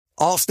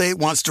Allstate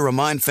wants to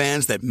remind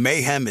fans that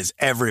mayhem is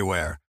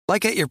everywhere,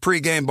 like at your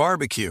pregame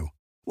barbecue.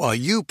 While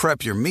you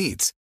prep your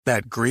meats,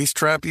 that grease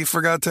trap you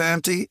forgot to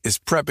empty is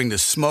prepping to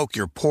smoke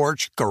your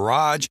porch,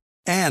 garage,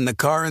 and the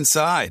car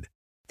inside.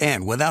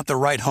 And without the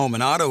right home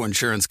and auto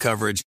insurance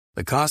coverage,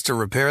 the cost to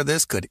repair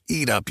this could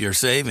eat up your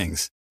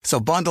savings. So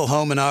bundle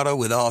home and auto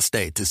with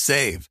Allstate to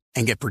save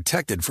and get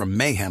protected from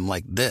mayhem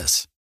like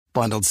this.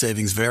 Bundled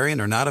savings vary and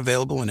are not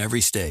available in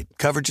every state.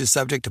 Coverage is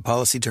subject to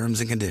policy terms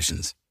and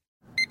conditions.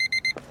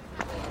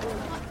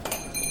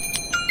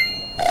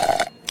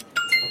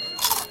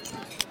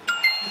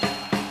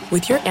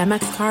 With your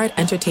Amex card,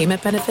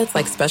 entertainment benefits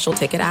like special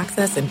ticket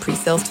access and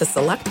pre-sales to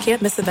select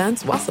can't-miss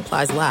events while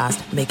supplies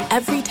last make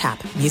every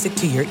tap music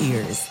to your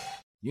ears.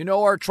 You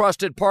know our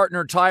trusted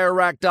partner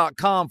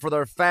TireRack.com for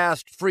their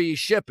fast, free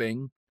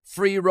shipping,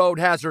 free road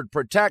hazard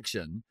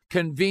protection,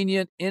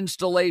 convenient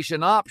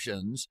installation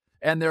options,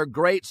 and their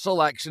great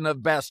selection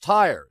of best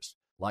tires,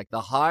 like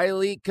the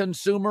highly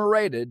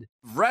consumer-rated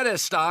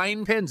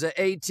Vredestein Pinza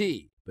AT.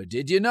 But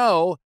did you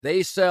know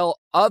they sell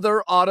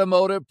other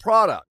automotive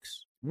products?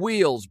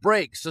 Wheels,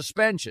 brakes,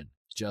 suspension,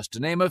 just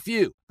to name a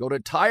few. Go to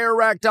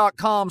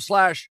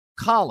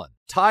TireRack.com/Colin.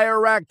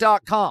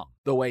 TireRack.com,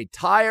 the way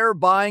tire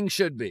buying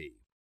should be.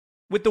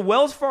 With the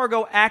Wells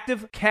Fargo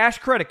Active Cash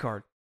Credit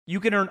Card, you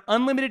can earn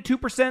unlimited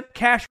 2%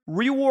 cash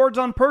rewards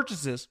on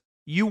purchases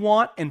you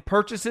want and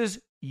purchases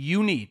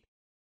you need.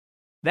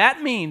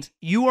 That means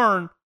you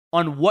earn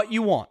on what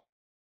you want,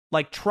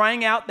 like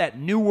trying out that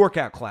new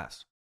workout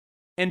class,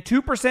 and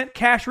 2%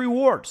 cash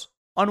rewards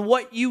on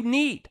what you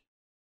need,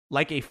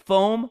 like a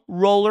foam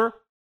roller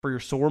for your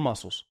sore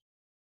muscles.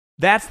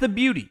 That's the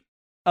beauty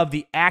of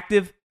the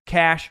Active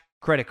Cash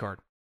Credit Card.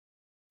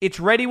 It's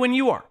ready when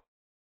you are,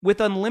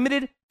 with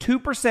unlimited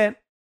 2%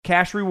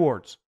 cash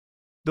rewards.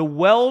 The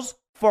Wells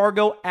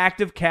Fargo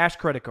Active Cash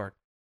Credit Card.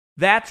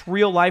 That's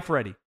real life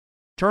ready.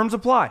 Terms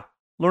apply.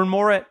 Learn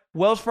more at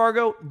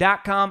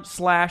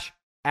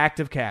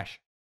wellsfargo.com/activecash.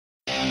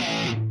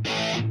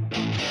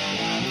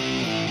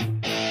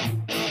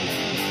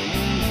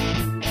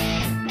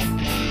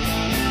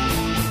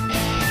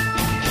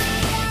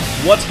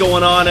 What's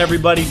going on,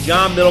 everybody?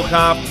 John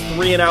Middlecoff,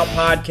 3 and Out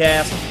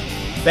Podcast,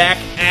 back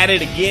at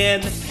it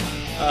again.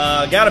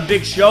 Got a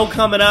big show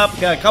coming up.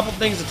 Got a couple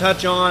things to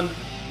touch on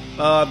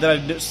that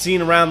I've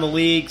seen around the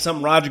league.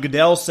 Something Roger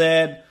Goodell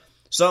said.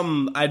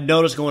 Something I'd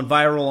noticed going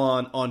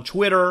viral on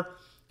Twitter.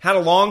 Had a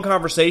long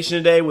conversation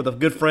today with a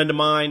good friend of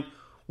mine.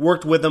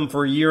 Worked with him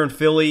for a year in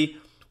Philly.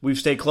 We've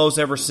stayed close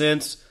ever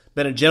since.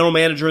 Been a general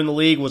manager in the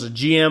league. Was a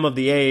GM of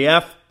the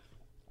AAF.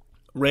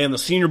 Ran the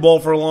Senior Bowl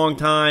for a long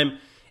time.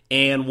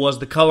 And was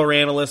the color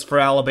analyst for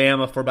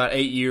Alabama for about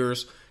 8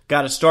 years.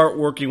 Got to start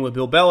working with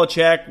Bill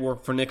Belichick,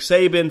 worked for Nick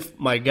Saban,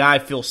 my guy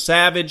Phil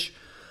Savage,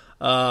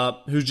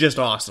 who's just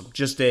awesome.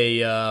 Just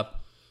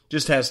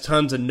has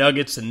tons of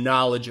nuggets and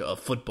knowledge of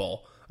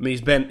football. I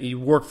mean, he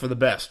worked for the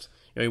best.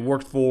 You know, he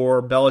worked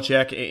for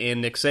Belichick and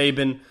Nick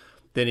Saban.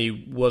 Then he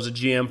was a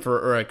GM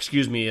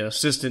an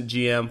assistant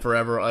GM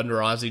forever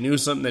under Ozzie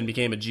Newsome. Then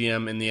became a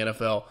GM in the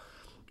NFL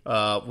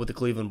with the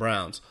Cleveland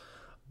Browns.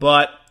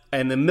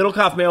 And the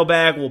Middlecoff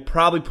mailbag will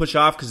probably push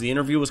off because the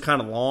interview was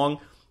kind of long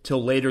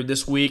till later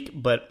this week.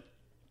 But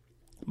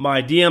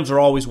my DMs are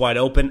always wide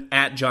open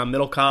at John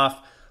Middlecoff.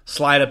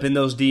 Slide up in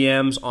those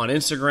DMs on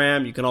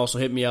Instagram. You can also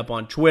hit me up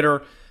on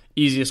Twitter.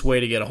 Easiest way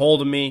to get a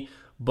hold of me.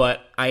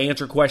 But I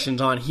answer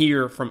questions on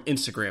here from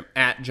Instagram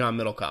at John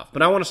Middlecoff.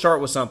 But I want to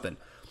start with something.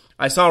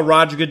 I saw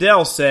Roger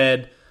Goodell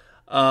said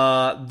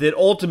that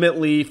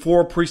ultimately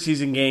 4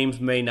 preseason games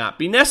may not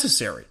be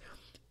necessary.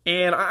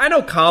 And I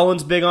know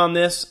Colin's big on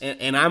this,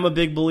 and I'm a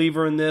big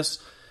believer in this,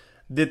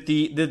 that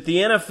the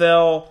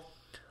NFL,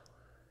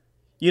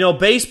 you know,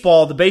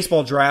 the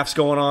baseball draft's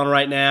going on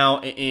right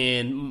now,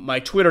 and my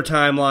Twitter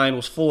timeline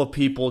was full of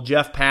people.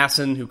 Jeff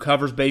Passan, who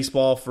covers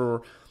baseball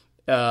for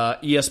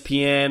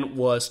ESPN,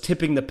 was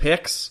tipping the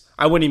picks.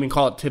 I wouldn't even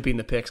call it tipping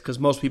the picks because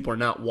most people are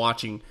not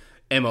watching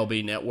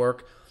MLB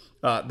Network.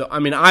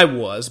 I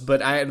was,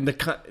 but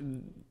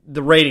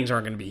the ratings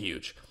aren't going to be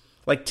huge.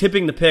 Like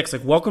tipping the picks,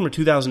 like welcome to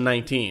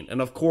 2019.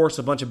 And of course,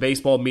 a bunch of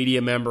baseball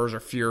media members are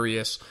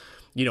furious.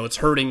 You know, it's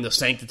hurting the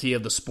sanctity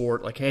of the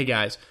sport. Like, hey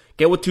guys,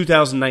 get with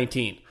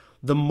 2019.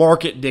 The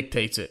market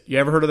dictates it. You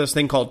ever heard of this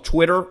thing called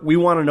Twitter? We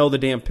want to know the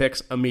damn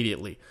picks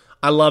immediately.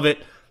 I love it.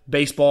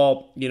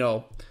 Baseball, you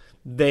know,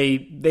 they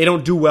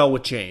don't do well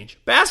with change.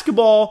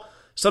 Basketball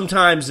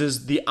sometimes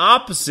is the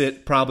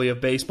opposite probably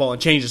of baseball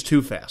and changes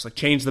too fast. Like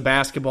change the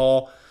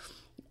basketball.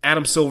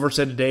 Adam Silver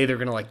said today they're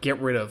going to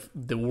get rid of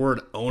the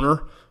word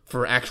owner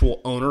for actual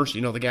owners,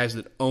 you know, the guys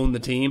that own the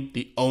team,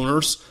 the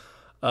owners.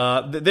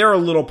 They're a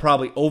little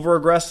probably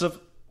over-aggressive.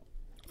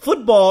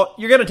 Football,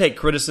 you're going to take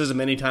criticism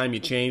anytime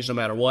you change, no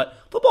matter what.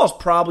 Football's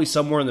probably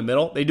somewhere in the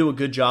middle. They do a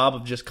good job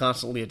of just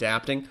constantly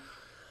adapting.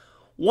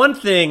 One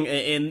thing,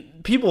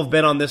 and people have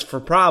been on this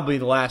for probably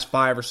the last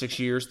 5 or 6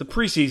 years, the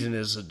preseason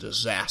is a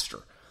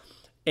disaster.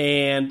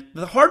 And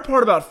the hard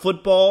part about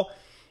football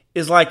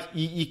is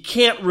you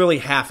can't really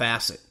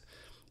half-ass it.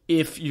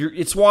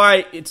 It's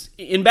why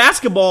in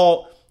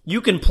basketball,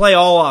 you can play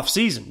all off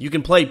season. You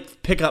can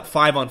pick up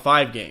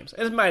 5-on-5 games.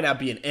 And it might not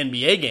be an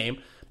NBA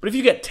game, but if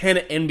you get 10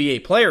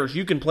 NBA players,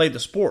 you can play the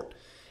sport.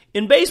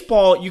 In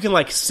baseball, you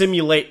can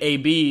simulate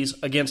ABs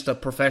against a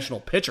professional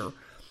pitcher.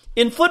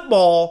 In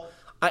football,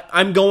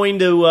 I'm going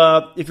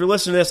to, if you're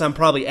listening to this, I'm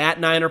probably at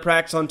Niner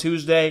practice on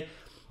Tuesday.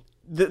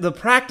 The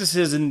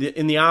practices in the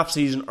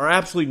offseason are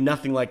absolutely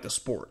nothing like the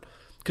sport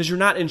because you're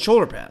not in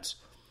shoulder pads.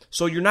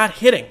 So you're not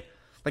hitting.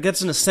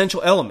 That's an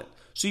essential element.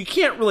 So you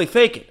can't really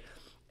fake it.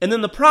 And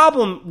then the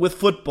problem with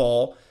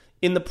football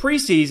in the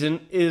preseason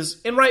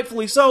is, and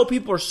rightfully so,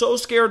 people are so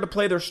scared to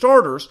play their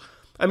starters.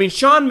 I mean,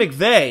 Sean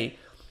McVay,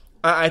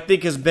 I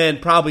think, has been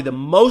probably the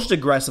most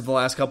aggressive the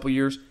last couple of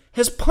years,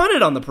 has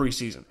punted on the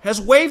preseason, has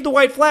waved the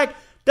white flag,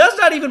 does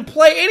not even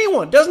play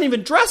anyone, doesn't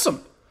even dress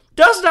them.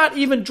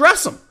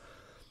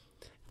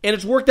 And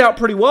it's worked out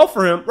pretty well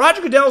for him.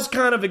 Roger Goodell's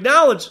kind of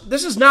acknowledged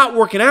this is not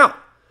working out.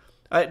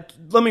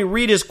 Let me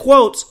read his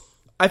quotes.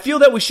 I feel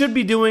that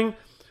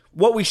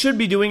what we should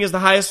be doing is the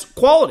highest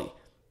quality.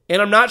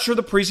 And I'm not sure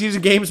the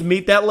preseason games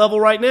meet that level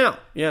right now.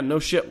 Yeah, no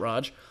shit,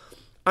 Raj.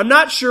 I'm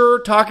not sure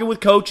talking with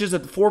coaches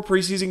that the 4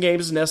 preseason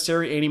games is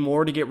necessary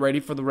anymore to get ready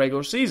for the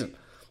regular season,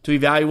 to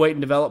evaluate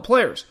and develop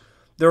players.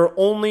 There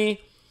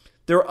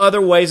are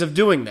other ways of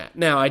doing that.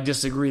 Now, I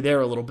disagree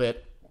there a little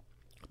bit.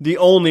 The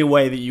only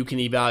way that you can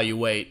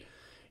evaluate,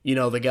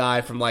 the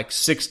guy from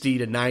 60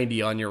 to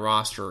 90 on your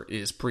roster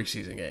is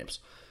preseason games.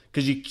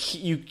 Because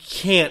you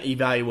can't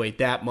evaluate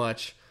that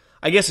much.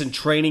 I guess in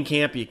training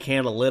camp you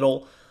can a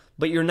little,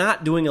 but you're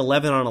not doing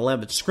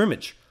 11-on-11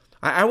 scrimmage.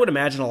 I would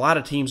imagine a lot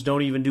of teams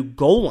don't even do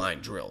goal line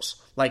drills.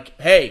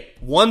 Hey,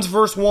 ones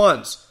versus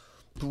ones,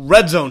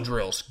 red zone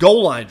drills,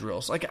 goal line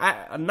drills.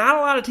 Not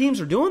a lot of teams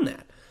are doing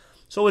that.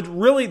 So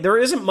there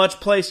isn't much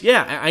place.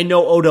 Yeah, I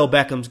know Odell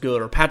Beckham's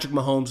good, or Patrick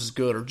Mahomes is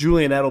good, or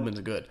Julian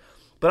Edelman's good.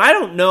 But I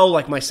don't know,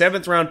 my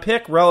 7th round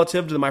pick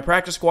relative to my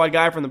practice squad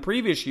guy from the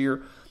previous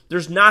year,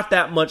 there's not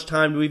that much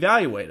time to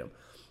evaluate him.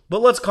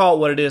 But let's call it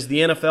what it is. The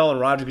NFL and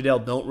Roger Goodell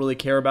don't really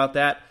care about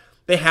that.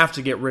 They have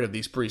to get rid of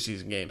these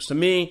preseason games. To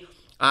me,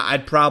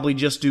 I'd probably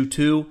just do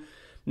 2.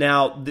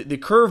 Now, the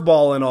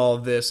curveball in all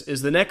of this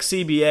is the next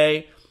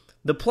CBA,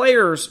 the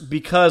players,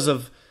 because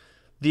of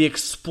the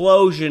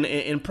explosion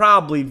and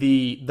probably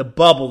the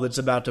bubble that's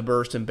about to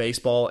burst in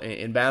baseball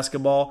and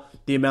basketball,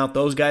 the amount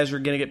those guys are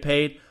going to get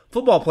paid,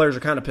 football players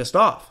are kind of pissed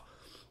off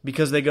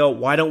because they go,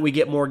 why don't we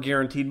get more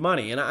guaranteed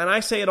money? And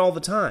I say it all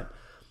the time.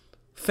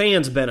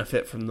 Fans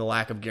benefit from the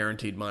lack of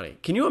guaranteed money.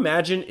 Can you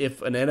imagine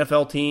if an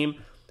NFL team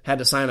had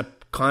to sign a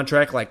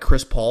contract like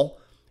Chris Paul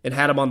and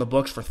had him on the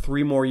books for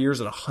 3 more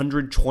years at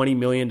 $120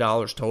 million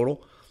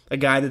total, a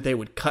guy that they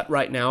would cut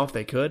right now if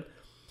they could?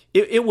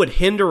 It would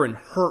hinder and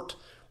hurt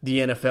the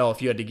NFL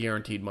if you had to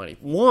guaranteed money.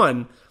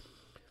 One,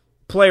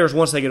 players,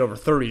 once they get over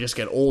 30, just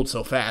get old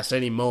so fast.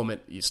 Any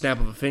moment, you snap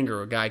of a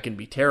finger, a guy can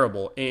be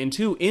terrible. And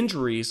 2,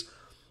 injuries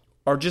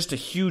are just a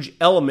huge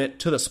element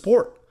to the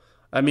sport.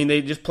 I mean,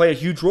 they just play a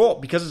huge role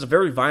because it's a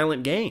very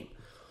violent game.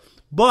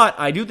 But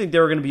I do think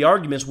there are going to be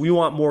arguments, we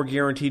want more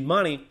guaranteed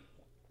money.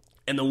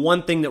 And the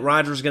one thing that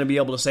Rodgers is going to be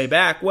able to say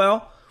back,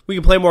 well, we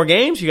can play more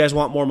games, you guys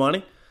want more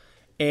money.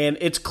 And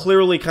it's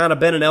clearly kind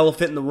of been an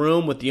elephant in the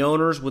room with the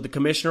owners, with the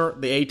commissioner,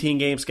 the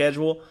 18-game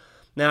schedule.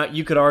 Now,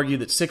 you could argue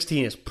that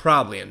 16 is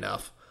probably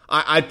enough.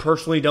 I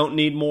personally don't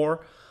need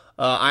more.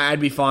 I'd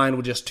be fine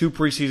with just 2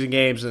 preseason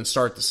games and then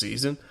start the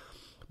season.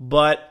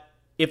 But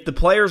if the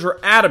players are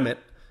adamant,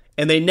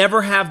 and they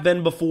never have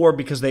been before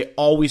because they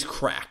always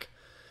crack,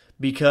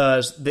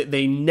 because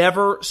they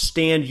never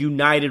stand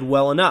united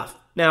well enough.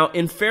 Now,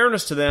 in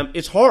fairness to them,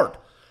 it's hard.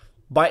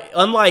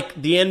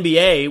 Unlike the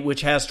NBA,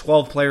 which has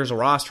 12 players a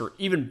roster,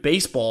 even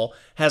baseball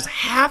has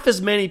half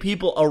as many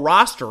people a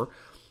roster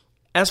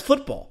as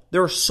football.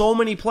 There are so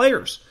many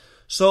players.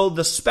 So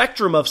the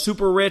spectrum of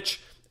super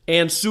rich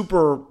and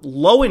super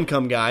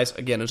low-income guys,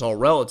 again, it's all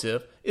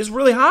relative, is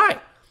really high.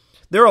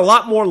 There are a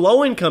lot more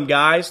low-income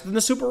guys than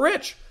the super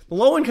rich. The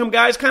low-income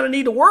guys kind of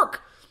need to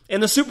work.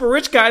 And the super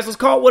rich guys, let's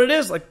call it what it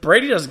is.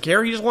 Brady doesn't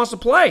care. He just wants to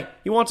play.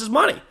 He wants his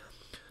money.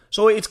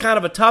 So it's kind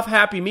of a tough,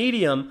 happy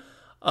medium.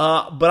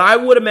 But I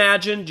would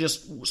imagine,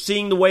 just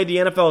seeing the way the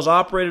NFL has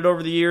operated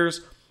over the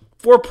years,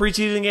 4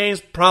 preseason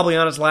games, probably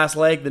on its last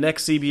leg. The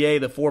next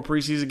CBA, the 4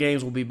 preseason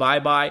games will be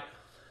bye-bye.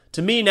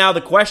 To me, now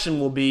the question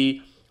will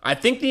be, I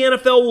think the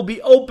NFL will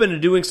be open to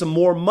doing some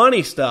more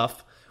money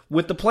stuff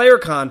with the player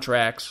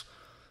contracts,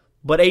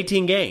 but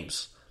 18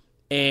 games.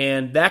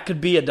 And that could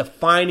be a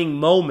defining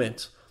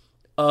moment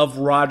of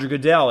Roger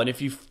Goodell. And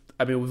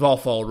we've all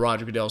followed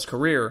Roger Goodell's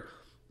career.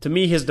 To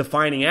me, his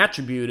defining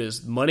attribute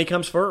is money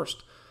comes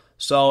first.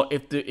 So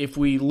if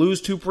we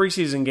lose 2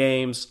 preseason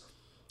games,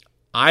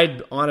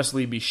 I'd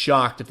honestly be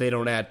shocked if they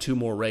don't add 2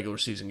 more regular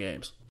season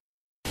games.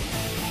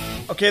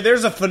 Okay,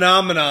 there's a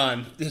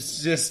phenomenon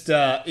that's just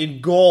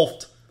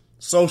engulfed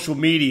social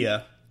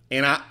media,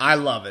 and I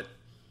love it.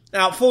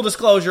 Now, full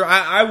disclosure,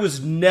 I was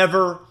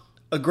never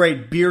a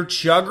great beer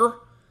chugger.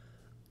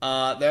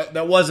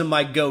 That wasn't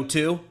my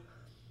go-to.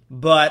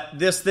 But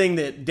this thing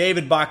that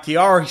David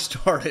Bakhtiari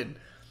started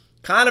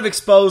kind of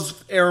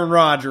exposed Aaron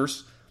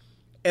Rodgers.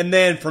 And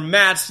then from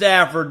Matt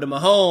Stafford to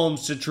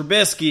Mahomes to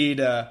Trubisky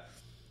to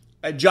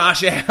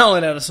Josh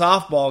Allen at a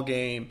softball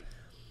game.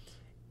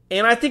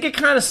 And I think it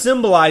kind of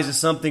symbolizes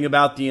something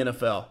about the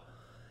NFL.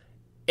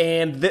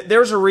 And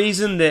there's a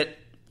reason that,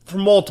 for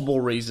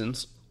multiple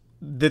reasons,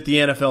 that the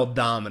NFL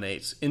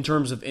dominates in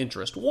terms of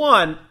interest.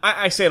 One,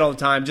 I say it all the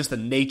time, just the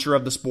nature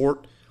of the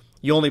sport.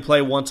 You only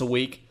play once a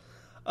week.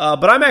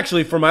 But I'm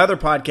actually, for my other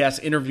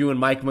podcast, interviewing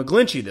Mike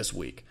McGlinchey this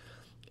week.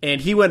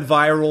 And he went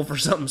viral for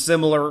something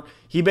similar.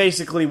 He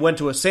basically went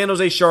to a San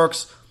Jose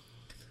Sharks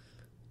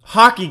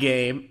hockey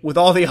game with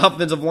all the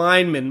offensive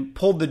linemen,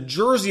 pulled the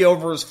jersey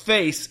over his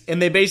face, and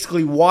they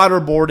basically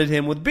waterboarded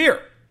him with beer.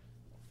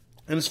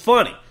 And it's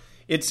funny.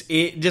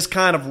 It just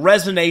kind of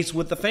resonates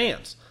with the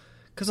fans.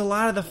 Because a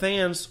lot of the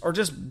fans are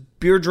just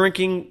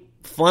beer-drinking,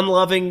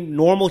 fun-loving,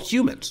 normal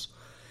humans.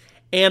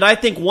 And I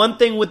think one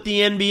thing with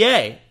the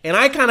NBA, and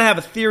I kind of have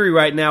a theory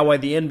right now why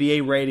the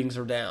NBA ratings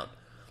are down.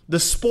 The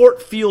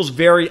sport feels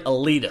very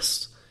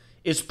elitist.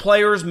 Its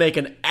players make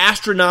an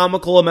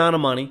astronomical amount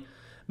of money.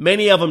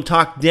 Many of them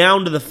talk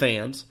down to the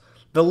fans.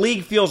 The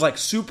league feels like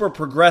super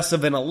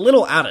progressive and a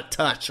little out of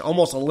touch,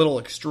 almost a little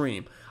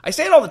extreme. I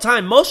say it all the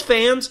time. Most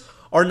fans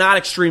are not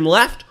extreme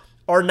left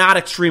or not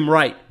extreme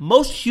right.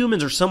 Most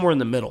humans are somewhere in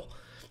the middle.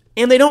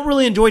 And they don't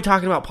really enjoy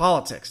talking about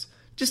politics.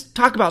 Just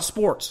talk about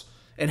sports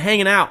and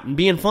hanging out and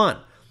being fun.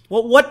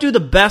 Well, what do the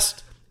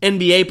best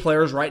NBA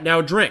players right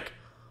now drink?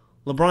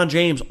 LeBron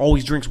James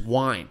always drinks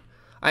wine.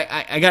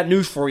 I got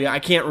news for you. I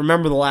can't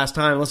remember the last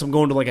time unless I'm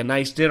going to like a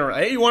nice dinner.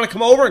 Hey, you want to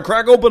come over and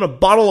crack open a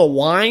bottle of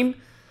wine?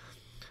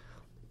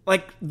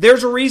 Like,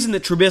 there's a reason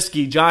that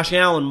Trubisky, Josh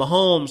Allen,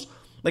 Mahomes,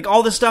 like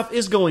all this stuff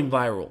is going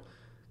viral.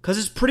 Because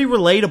it's pretty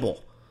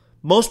relatable.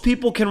 Most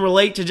people can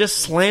relate to just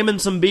slamming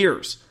some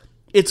beers.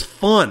 It's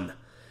fun.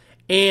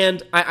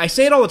 And I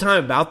say it all the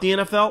time about the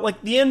NFL.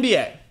 Like the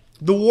NBA,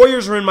 the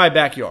Warriors are in my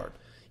backyard.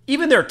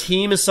 Even their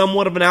team is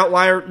somewhat of an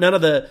outlier. None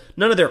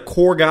of their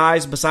core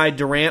guys, beside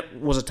Durant,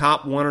 was a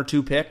top 1 or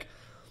 2 pick.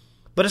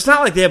 But it's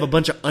not like they have a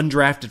bunch of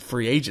undrafted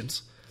free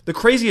agents. The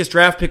craziest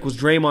draft pick was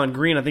Draymond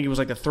Green. I think he was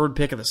like the 3rd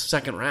pick of the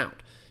 2nd round.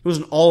 He was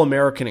an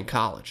All-American in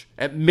college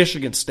at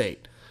Michigan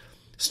State.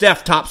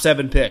 Steph, top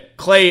 7 pick.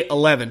 Clay,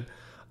 11.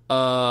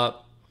 Andre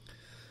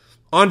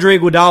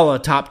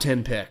Iguodala, top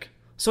 10 pick.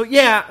 So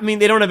yeah, I mean,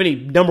 they don't have any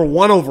number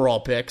 1 overall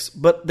picks,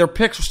 but their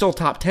picks are still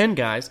top 10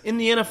 guys. In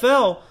the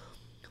NFL,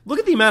 look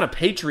at the amount of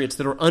Patriots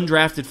that are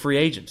undrafted free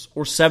agents,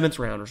 or 7th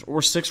rounders,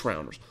 or 6th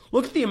rounders.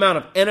 Look at the amount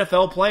of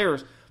NFL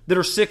players that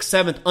are 6th,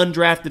 7th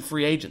undrafted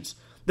free agents.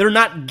 They're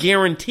not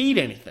guaranteed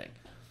anything.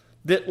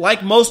 That,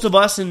 like most of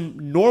us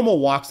in normal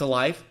walks of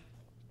life,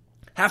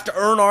 have to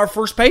earn our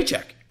first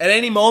paycheck. At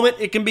any moment,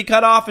 it can be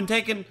cut off and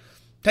taken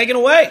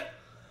away.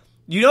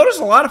 You notice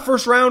a lot of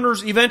first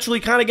rounders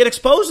eventually kind of get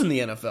exposed in the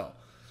NFL.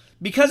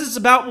 Because it's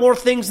about more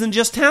things than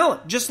just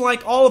talent, just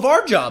like all of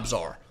our jobs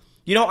are.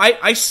 You know,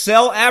 I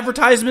sell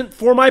advertisement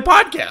for my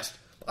podcast.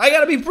 I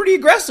got to be pretty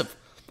aggressive.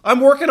 I'm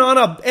working on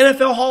a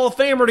NFL Hall of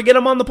Famer to get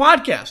him on the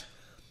podcast.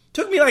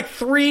 Took me like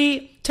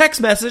 3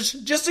 text messages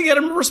just to get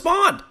him to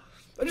respond.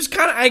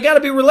 I got to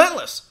be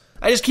relentless.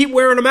 I just keep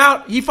wearing him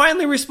out. He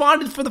finally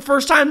responded for the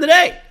first time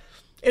today.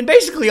 And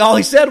basically all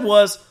he said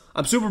was,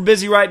 I'm super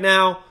busy right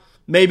now,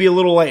 maybe a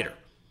little later.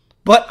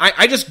 But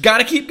I just got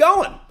to keep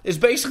going. It's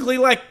basically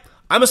like,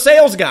 I'm a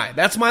sales guy.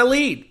 That's my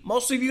lead.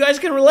 Most of you guys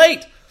can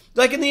relate.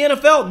 Like in the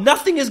NFL,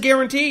 nothing is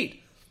guaranteed.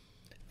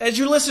 As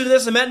you listen to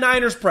this, I'm at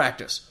Niners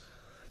practice.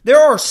 There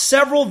are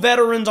several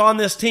veterans on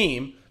this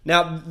team.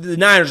 Now, the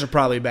Niners are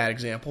probably a bad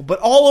example, but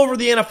all over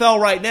the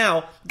NFL right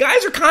now,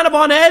 guys are kind of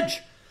on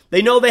edge.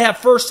 They know they have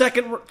 1st,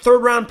 2nd,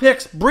 3rd round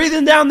picks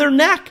breathing down their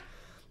neck.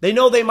 They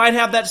know they might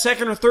have that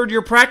 2nd or 3rd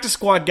year practice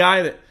squad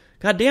guy that,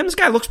 God damn, this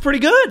guy looks pretty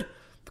good.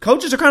 The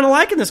coaches are kind of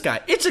liking this guy.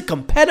 It's a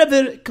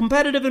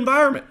competitive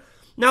environment.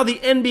 Now, the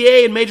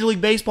NBA and Major League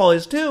Baseball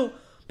is too,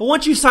 but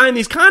once you sign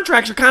these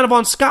contracts, you're kind of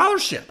on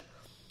scholarship.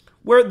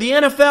 Where the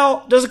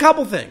NFL does a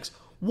couple things.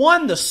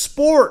 One, the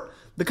sport,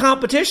 the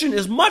competition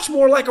is much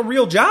more like a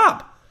real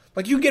job.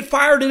 Like you get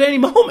fired at any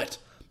moment.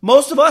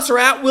 Most of us are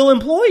at-will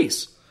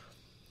employees.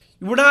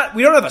 We don't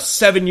have a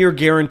 7-year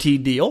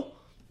guaranteed deal.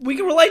 We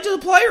can relate to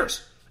the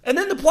players. And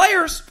then the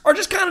players are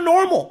just kind of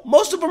normal.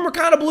 Most of them are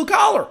kind of blue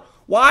collar.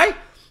 Why?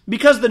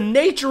 Because the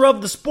nature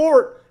of the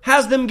sport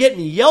has them getting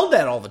yelled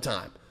at all the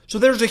time. So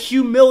there's a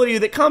humility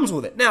that comes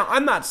with it. Now,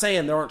 I'm not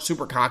saying there aren't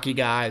super cocky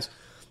guys.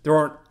 There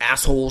aren't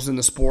assholes in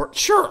the sport.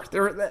 Sure,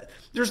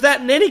 there's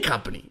that in any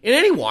company, in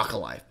any walk of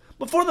life.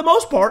 But for the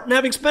most part, and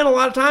having spent a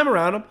lot of time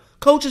around them,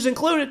 coaches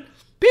included,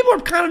 people are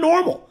kind of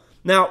normal.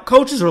 Now,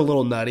 coaches are a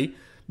little nutty,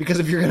 because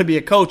if you're going to be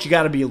a coach, you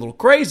got to be a little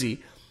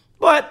crazy.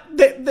 But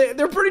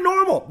they're pretty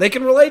normal. They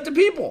can relate to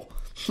people.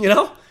 You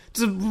know?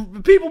 It's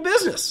a people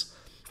business.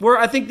 Where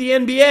I think the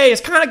NBA has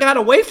kind of got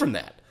away from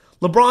that.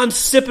 LeBron's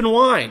sipping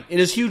wine in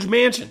his huge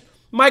mansion.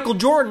 Michael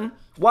Jordan,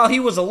 while he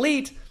was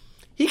elite,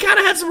 he kind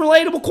of had some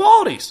relatable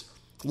qualities.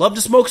 Loved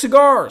to smoke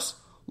cigars.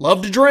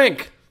 Loved to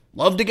drink.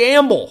 Loved to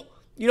gamble.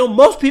 You know,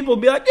 most people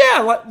would be like,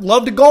 yeah,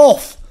 love to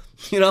golf.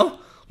 You know,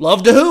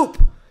 love to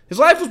hoop. His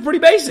life was pretty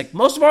basic.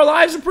 Most of our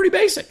lives are pretty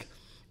basic.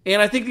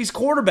 And I think these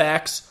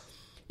quarterbacks,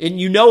 and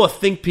you know a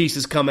think piece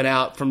is coming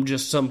out from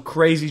just some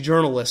crazy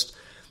journalist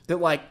that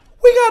like,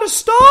 we got to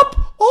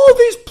stop all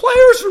these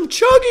players from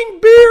chugging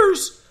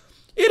beers.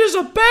 It is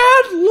a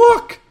bad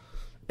look.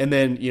 And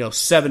then,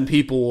 7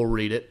 people will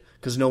read it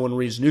because no one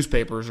reads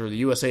newspapers or the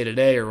USA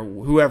Today or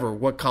whoever,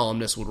 what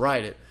columnist would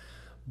write it.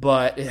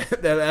 But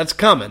that's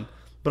coming.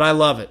 But I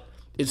love it.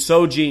 It's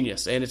so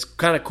genius. And it's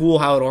kind of cool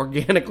how it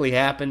organically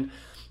happened.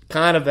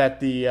 Kind of at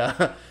the,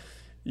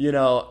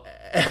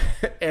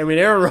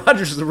 Aaron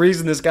Rodgers is the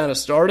reason this kind of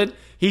started.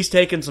 He's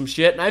taken some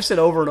shit. And I've said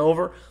over and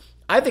over,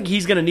 I think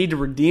he's going to need to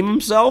redeem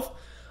himself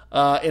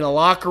in a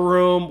locker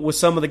room with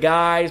some of the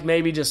guys,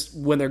 maybe just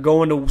when they're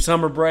going to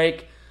summer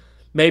break,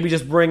 maybe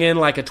just bring in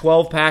like a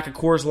 12-pack of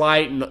Coors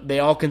Light and they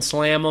all can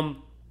slam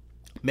them,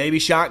 maybe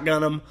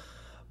shotgun them,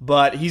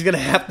 but he's going to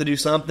have to do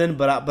something.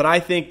 But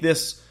I think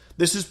this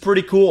is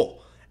pretty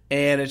cool,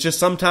 and it's just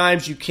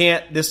sometimes you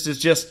can't,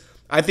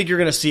 I think you're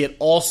going to see it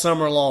all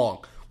summer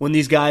long when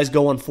these guys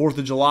go on 4th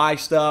of July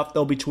stuff,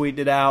 they'll be tweeting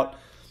it out.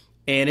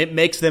 And it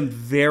makes them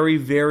very,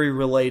 very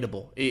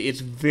relatable.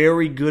 It's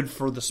very good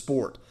for the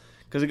sport.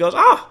 Because it goes,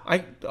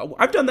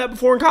 I've done that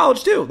before in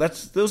college too.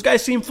 Those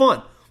guys seem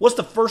fun. What's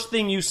the first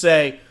thing you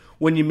say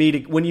when you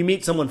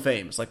meet someone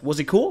famous? Like, was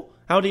he cool?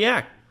 How'd he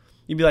act?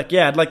 You'd be like,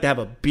 yeah, I'd like to have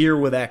a beer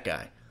with that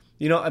guy.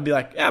 I'd be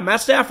like, yeah,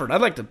 Matt Stafford. I'd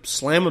like to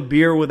slam a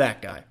beer with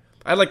that guy.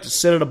 I'd like to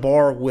sit at a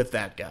bar with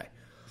that guy.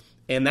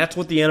 And that's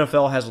what the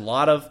NFL has a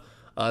lot of.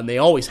 And they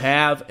always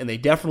have, and they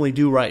definitely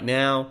do right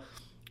now.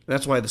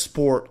 That's why the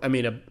sport,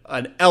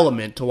 an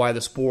element to why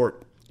the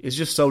sport is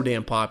just so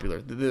damn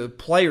popular. The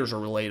players are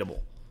relatable.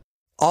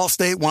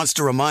 Allstate wants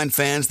to remind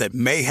fans that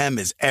mayhem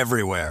is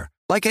everywhere,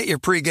 like at your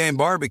pregame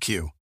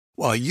barbecue.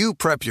 While you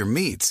prep your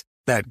meats,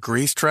 that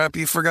grease trap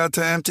you forgot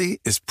to empty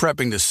is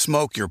prepping to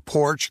smoke your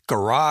porch,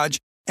 garage,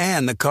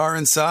 and the car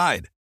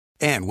inside.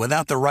 And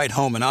without the right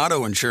home and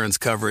auto insurance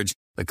coverage,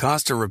 the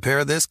cost to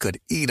repair this could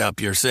eat up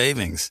your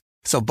savings.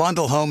 So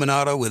bundle home and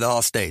auto with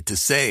Allstate to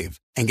save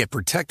and get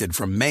protected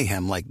from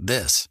mayhem like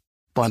this.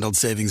 Bundled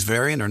savings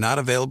vary and are not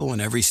available in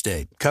every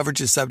state.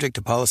 Coverage is subject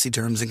to policy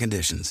terms and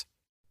conditions.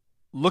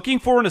 Looking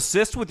for an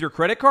assist with your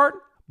credit card,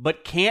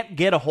 but can't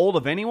get a hold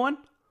of anyone?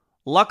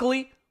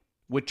 Luckily,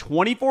 with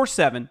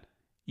 24/7,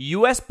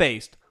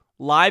 U.S.-based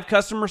live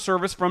customer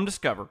service from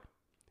Discover,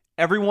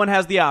 everyone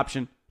has the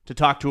option to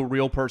talk to a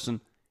real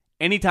person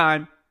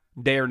anytime,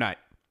 day or night.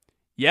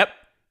 Yep,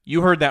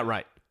 you heard that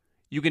right.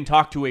 You can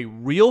talk to a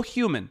real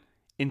human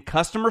in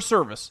customer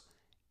service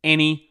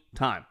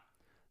anytime.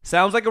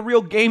 Sounds like a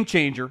real game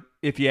changer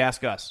if you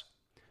ask us.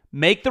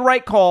 Make the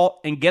right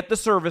call and get the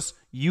service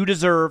you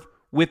deserve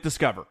with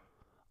Discover.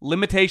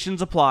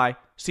 Limitations apply.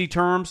 See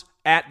terms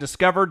at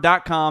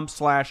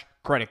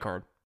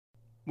discover.com/creditcard.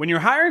 When you're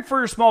hiring for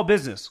your small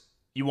business,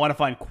 you want to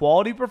find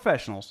quality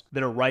professionals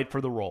that are right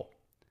for the role.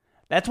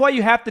 That's why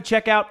you have to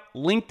check out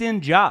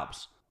LinkedIn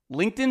Jobs.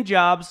 LinkedIn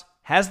Jobs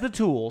has the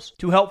tools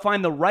to help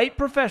find the right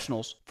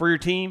professionals for your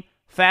team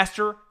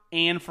faster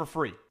and for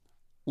free.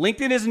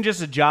 LinkedIn isn't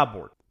just a job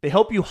board. They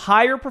help you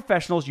hire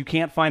professionals you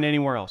can't find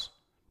anywhere else.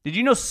 Did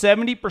you know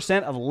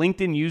 70% of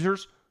LinkedIn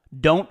users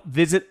don't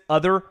visit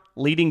other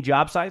leading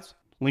job sites?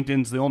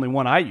 LinkedIn's the only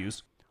one I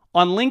use.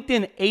 On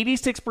LinkedIn,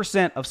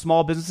 86% of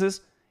small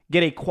businesses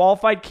get a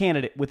qualified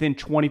candidate within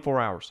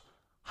 24 hours.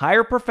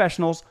 Hire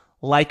professionals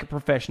like a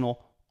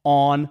professional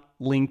on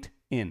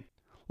LinkedIn.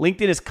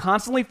 LinkedIn is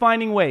constantly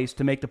finding ways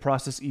to make the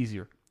process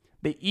easier.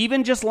 They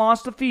even just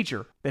launched a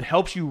feature that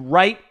helps you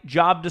write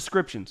job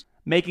descriptions,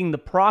 making the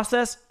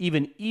process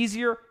even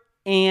easier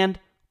and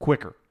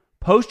quicker.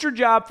 Post your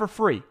job for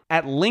free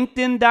at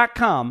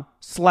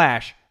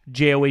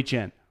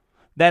linkedin.com/JOHN.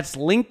 That's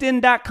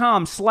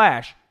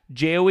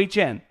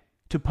linkedin.com/JOHN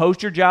to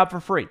post your job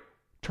for free.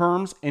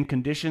 Terms and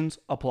conditions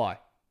apply.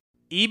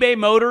 eBay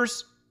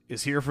Motors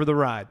is here for the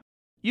ride.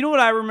 You know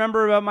what I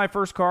remember about my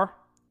first car?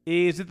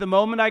 Is at the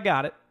moment I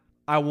got it,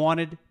 I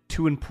wanted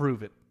to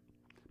improve it.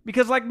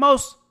 Because like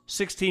most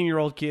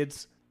 16-year-old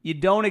kids, you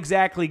don't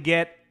exactly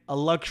get a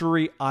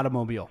luxury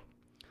automobile.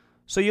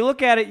 So you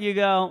look at it, you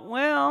go,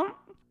 well,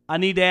 I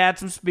need to add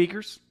some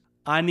speakers.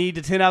 I need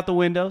to tint out the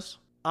windows.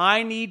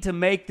 I need to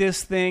make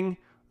this thing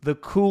the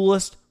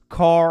coolest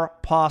car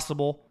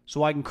possible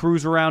so I can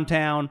cruise around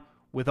town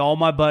with all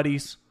my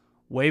buddies,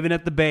 waving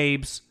at the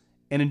babes,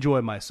 and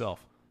enjoy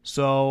myself.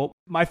 So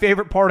my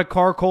favorite part of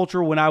car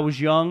culture when I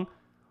was young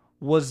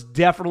was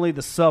definitely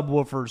the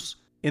subwoofers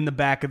in the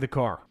back of the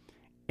car.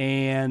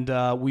 And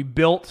we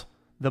built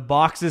the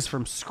boxes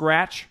from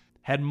scratch,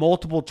 had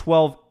multiple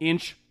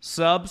 12-inch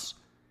subs,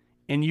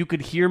 and you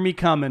could hear me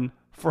coming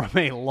from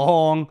a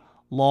long,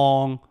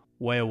 long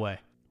way away.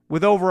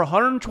 With over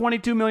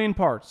 122 million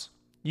parts,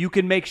 you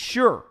can make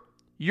sure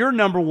your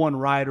number one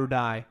ride or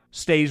die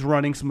stays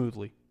running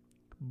smoothly.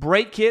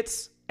 Brake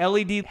kits,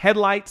 LED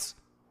headlights,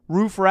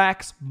 roof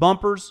racks,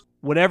 bumpers,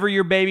 whatever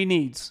your baby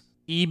needs,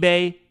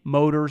 eBay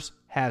Motors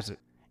has it.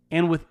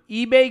 And with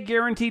eBay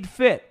Guaranteed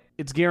Fit,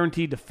 it's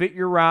guaranteed to fit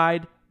your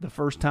ride the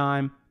first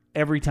time,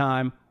 every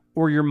time,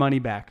 or your money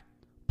back.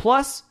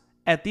 Plus,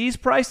 at these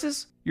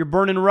prices, You're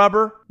burning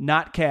rubber,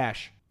 not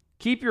cash.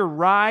 Keep your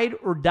ride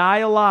or die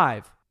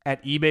alive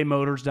at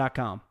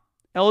ebaymotors.com.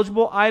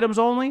 Eligible items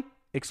only.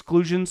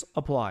 Exclusions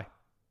apply.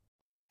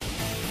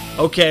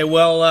 Okay,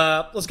 well,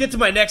 let's get to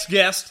my next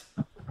guest.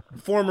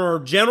 Former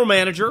general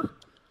manager,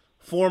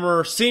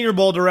 former Senior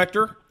Bowl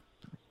director,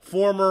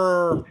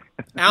 former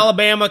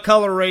Alabama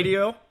color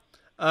radio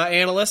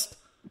analyst,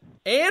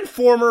 and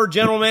former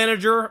general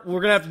manager,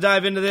 we're going to have to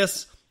dive into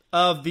this,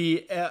 of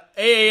the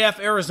AAF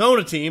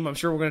Arizona team. I'm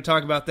sure we're going to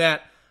talk about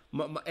that.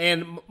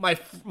 And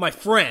my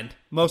friend,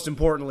 most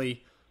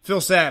importantly,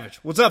 Phil Savage.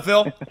 What's up,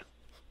 Phil?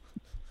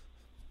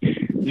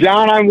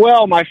 John, I'm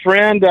well, my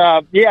friend.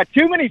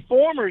 Too many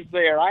formers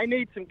there. I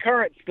need some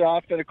current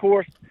stuff. And, of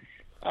course,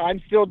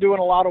 I'm still doing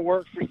a lot of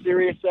work for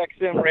Sirius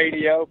XM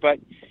radio. But,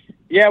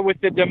 yeah,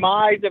 with the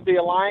demise of the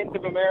Alliance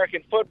of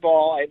American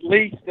Football, at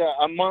least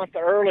a month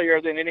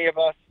earlier than any of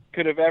us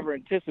could have ever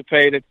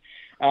anticipated,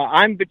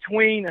 I'm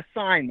between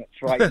assignments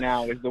right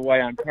now is the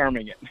way I'm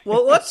terming it.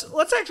 Well,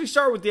 let's actually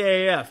start with the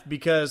AAF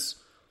because,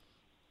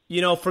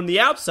 from the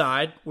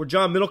outside, where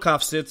John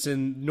Middlecoff sits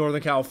in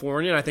Northern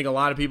California, and I think a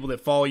lot of people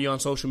that follow you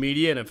on social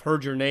media and have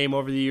heard your name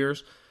over the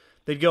years,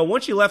 they'd go,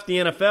 once you left the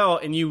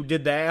NFL and you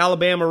did the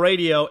Alabama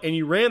radio and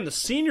you ran the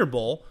Senior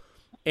Bowl,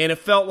 and it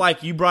felt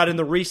like you brought in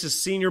the Reese's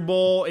Senior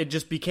Bowl, it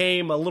just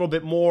became a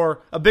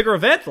bigger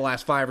event the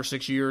last 5 or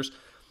 6 years.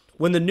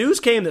 When the news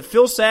came that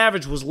Phil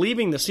Savage was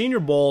leaving the Senior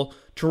Bowl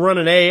to run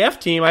an AAF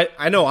team,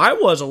 I know I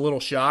was a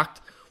little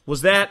shocked.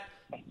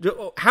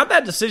 How'd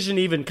that decision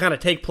even kind of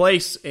take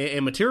place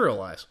and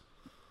materialize?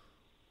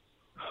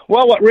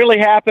 Well, what really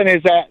happened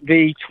is that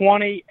the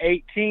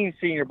 2018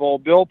 Senior Bowl,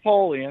 Bill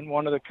Polian,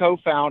 one of the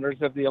co-founders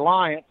of the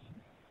Alliance,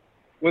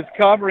 was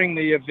covering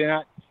the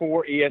event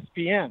for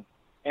ESPN.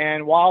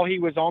 And while he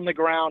was on the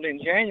ground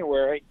in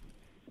January,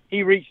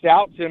 he reached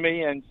out to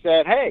me and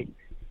said, hey,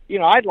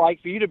 I'd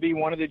like for you to be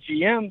one of the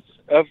GMs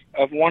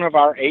of one of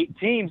our 8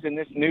 teams in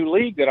this new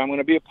league that I'm going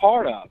to be a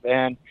part of.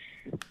 And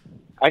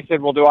I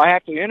said, well, do I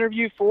have to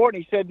interview for it?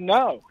 And he said,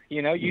 no,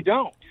 you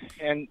don't.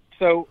 And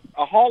so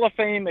a Hall of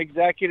Fame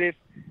executive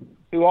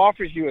who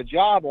offers you a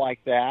job like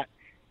that,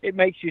 it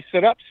makes you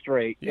sit up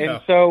straight. Yeah.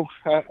 And so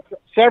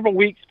several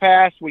weeks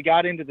passed, we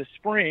got into the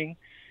spring,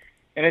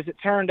 and as it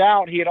turned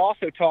out, he had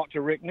also talked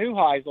to Rick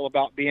Neuheisel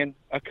about being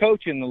a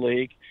coach in the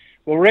league.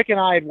 Well, Rick and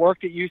I had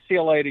worked at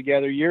UCLA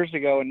together years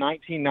ago in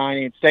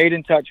 1990 and stayed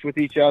in touch with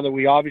each other.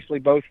 We obviously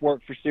both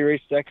worked for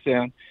Sirius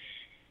XM.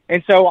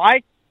 And so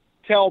I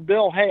tell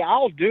Bill, hey,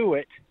 I'll do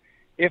it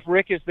if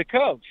Rick is the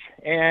coach.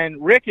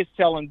 And Rick is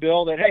telling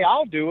Bill that, hey,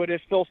 I'll do it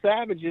if Phil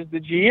Savage is the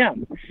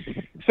GM.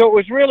 So it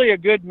was really a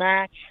good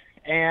match.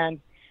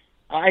 And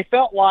I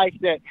felt like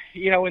that,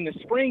 in the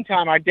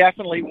springtime, I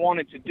definitely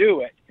wanted to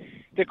do it.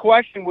 The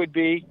question would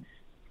be,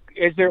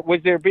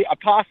 would there be a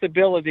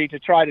possibility to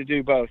try to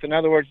do both? In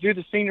other words, do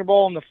the Senior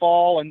Bowl in the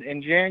fall and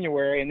in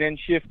January and then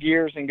shift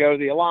gears and go to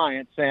the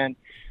Alliance. And,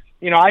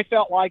 I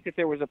felt like that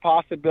there was a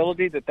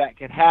possibility that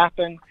could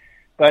happen,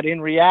 but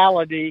in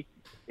reality,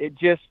 it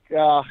just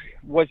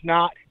was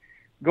not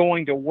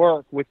going to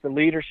work with the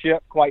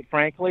leadership, quite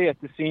frankly, at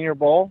the Senior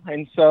Bowl.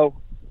 And so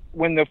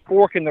when the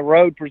fork in the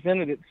road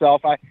presented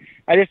itself, I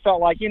just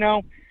felt like,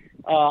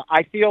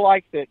 I feel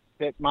like that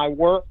my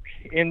work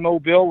in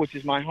Mobile, which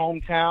is my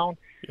hometown,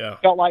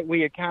 felt like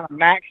we had kind of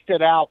maxed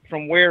it out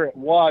from where it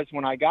was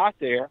when I got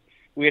there.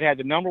 We had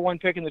the number 1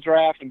 pick in the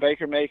draft in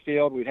Baker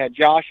Mayfield. We'd had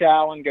Josh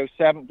Allen go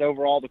 7th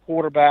overall, the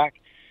quarterback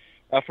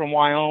from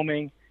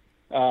Wyoming.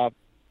 At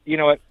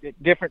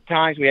different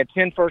times, we had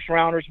 10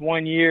 first-rounders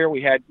one year.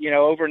 We had,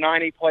 over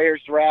 90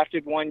 players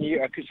drafted one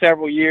year,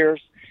 several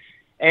years.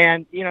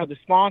 And, the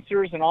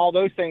sponsors and all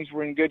those things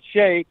were in good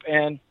shape.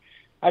 And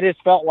I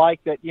just felt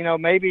like that,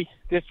 maybe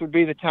this would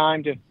be the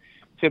time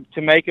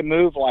to make a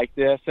move like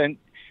this. And,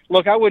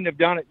 look, I wouldn't have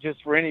done it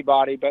just for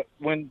anybody, but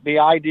when the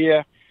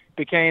idea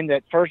became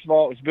that, first of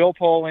all, it was Bill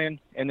Polian,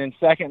 and then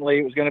secondly,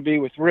 it was going to be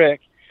with Rick,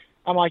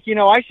 I'm like,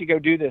 I should go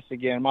do this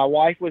again. My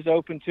wife was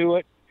open to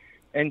it.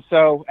 And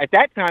so at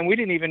that time, we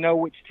didn't even know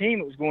which team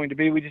it was going to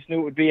be. We just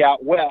knew it would be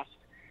out west.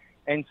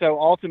 And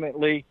so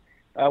ultimately,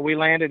 we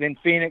landed in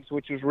Phoenix,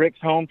 which was Rick's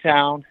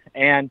hometown.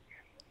 And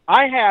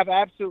I have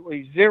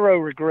absolutely zero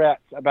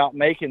regrets about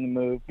making the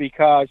move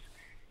because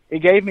it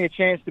gave me a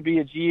chance to be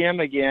a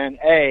GM again,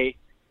 A.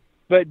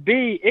 But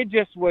B, it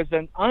just was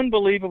an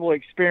unbelievable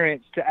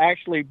experience to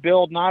actually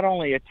build not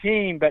only a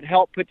team, but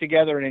help put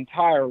together an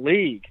entire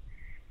league.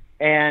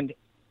 And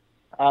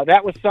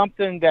that was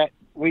something that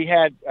we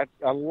had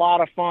a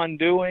lot of fun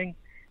doing.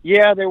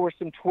 Yeah, there were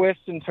some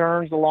twists and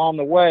turns along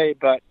the way,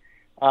 but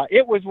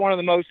it was one of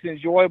the most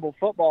enjoyable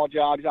football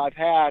jobs I've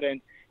had.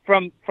 And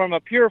from a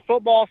pure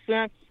football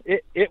sense,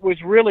 it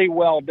was really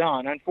well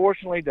done.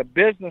 Unfortunately, the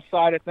business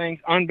side of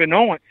things,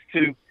 unbeknownst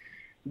to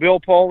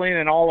Bill Polian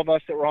and all of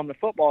us that were on the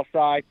football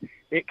side,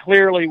 it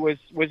clearly was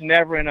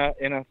never in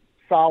a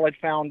solid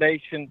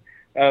foundation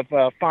of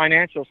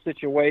financial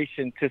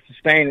situation to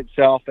sustain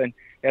itself. And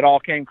it all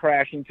came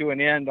crashing to an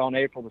end on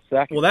April the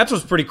 2nd. Well, that's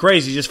what's pretty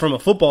crazy, just from a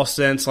football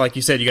sense. Like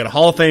you said, you got a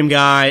Hall of Fame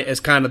guy as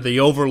kind of the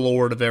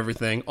overlord of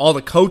everything. All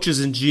the coaches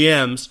and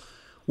GMs,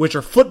 which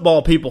are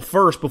football people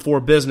first before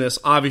business,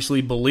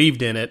 obviously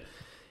believed in it.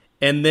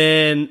 And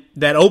then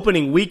that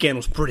opening weekend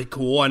was pretty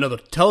cool. I know the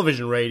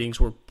television ratings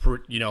were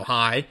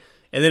high.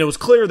 And then it was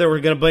clear there were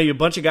going to be a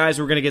bunch of guys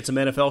who were going to get some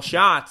NFL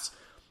shots.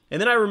 And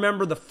then I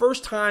remember the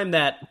first time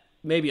that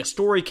maybe a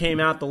story came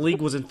out, the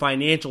league was in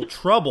financial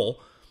trouble,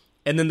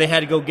 and then they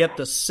had to go get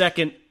the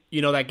second,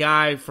 that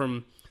guy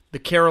from the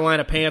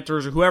Carolina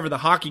Panthers or whoever the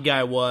hockey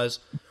guy was.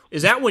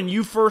 Is that when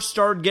you first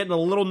started getting a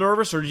little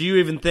nervous, or did you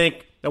even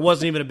think that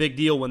wasn't even a big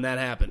deal when that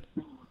happened?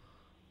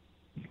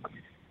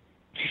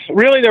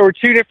 Really, there were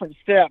two different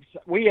steps.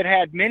 We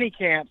had mini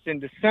camps in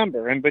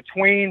December, and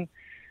between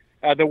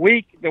the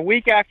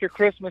week after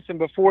Christmas and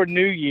before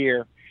New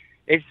Year,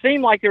 it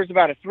seemed like there was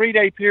about a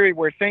 3-day period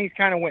where things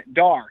kind of went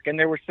dark, and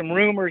there were some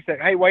rumors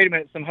that, hey, wait a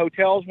minute, some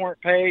hotels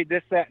weren't paid,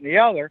 this, that, and the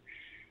other.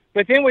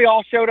 But then we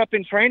all showed up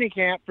in training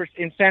camp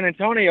in San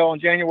Antonio on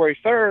January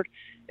 3rd,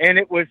 and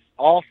it was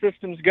all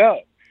systems go.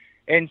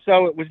 And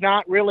so it was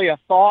not really a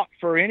thought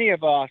for any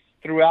of us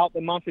throughout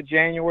the month of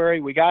January.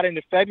 We got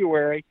into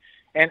February,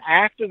 and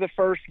after the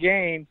first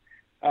game,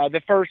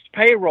 the first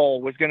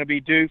payroll was going to be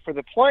due for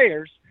the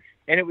players,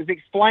 and it was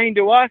explained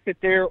to us that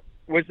there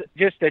was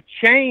just a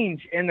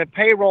change in the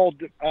payroll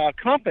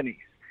companies,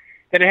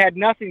 that it had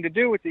nothing to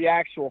do with the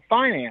actual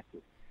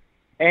finances.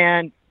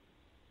 And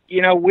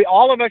we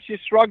all of us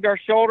just shrugged our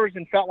shoulders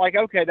and felt like,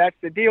 okay, that's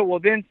the deal. Well,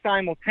 then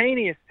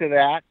simultaneous to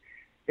that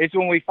is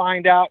when we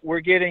find out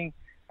we're getting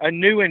a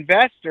new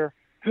investor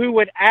who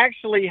would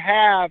actually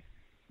have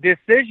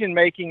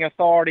decision-making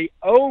authority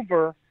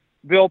over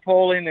Bill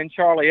Polian and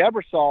Charlie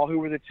Ebersol, who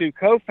were the two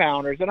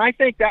co-founders. And I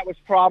think that was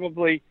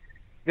probably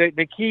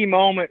the key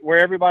moment where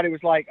everybody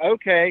was like,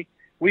 okay,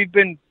 we've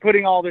been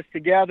putting all this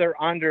together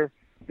under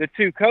the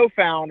two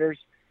co-founders.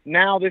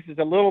 Now this is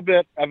a little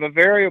bit of a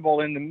variable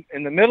in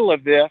the middle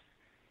of this.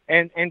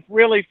 And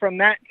really from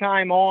that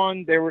time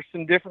on, there were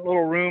some different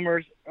little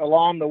rumors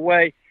along the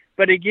way.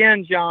 But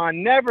again,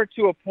 John, never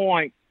to a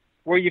point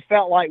where you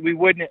felt like we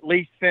wouldn't at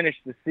least finish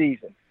the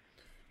season.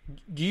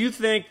 Do you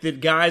think that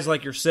guys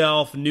like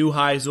yourself,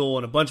 Neuheisel,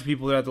 and a bunch of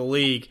people throughout the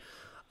league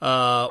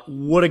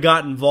would have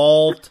got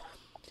involved?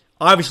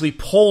 Obviously,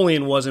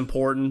 Polian was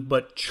important,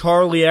 but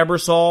Charlie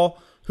Ebersol,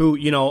 who,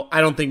 I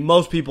don't think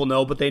most people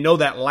know, but they know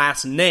that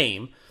last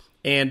name.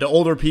 And to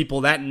older people,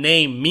 that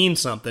name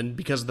means something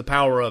because of the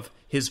power of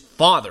his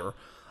father,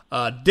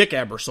 Dick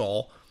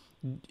Ebersol.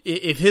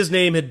 If his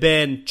name had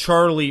been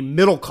Charlie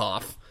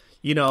Middlecoff,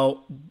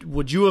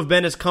 would you have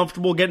been as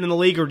comfortable getting in the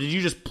league, or did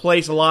you just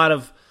place a lot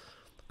of,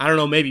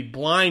 maybe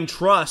blind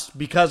trust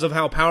because of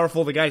how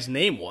powerful the guy's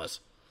name was?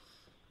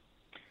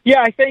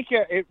 Yeah, I think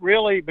it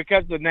really,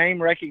 because the name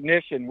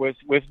recognition was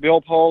with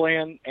Bill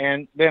Polian,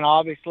 and then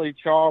obviously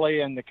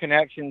Charlie and the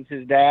connections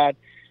his dad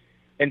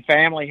and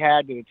family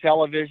had to the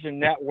television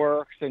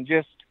networks, and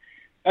just,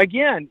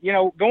 again,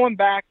 going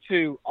back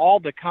to all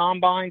the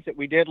combines that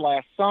we did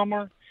last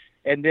summer,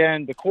 and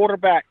then the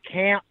quarterback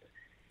camp,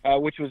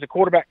 which was a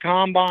quarterback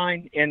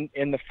combine in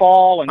the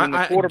fall, and then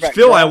the quarterback.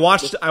 Phil, I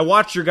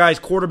watched your guys'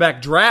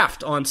 quarterback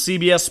draft on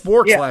CBS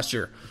Sports last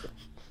year.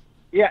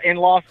 Yeah, in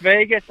Las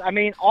Vegas. I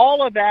mean,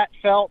 all of that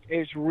felt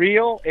as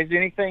real as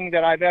anything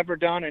that I've ever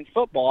done in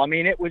football. I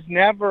mean, it was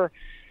never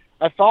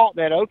a thought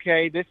that,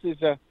 okay, this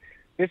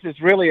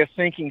is really a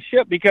sinking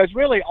ship, because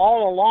really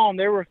all along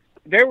there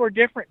were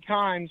different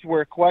times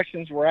where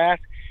questions were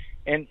asked,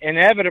 and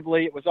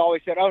inevitably it was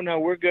always said, oh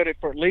no, we're good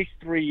for at least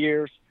 3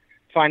 years,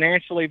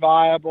 financially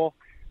viable.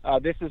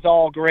 This is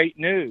all great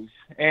news.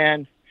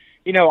 And,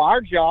 our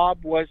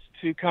job was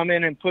to come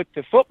in and put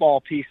the football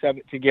piece of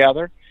it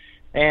together.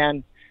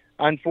 And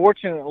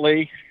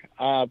unfortunately,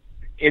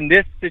 in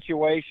this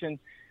situation,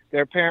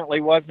 there apparently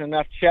wasn't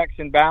enough checks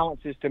and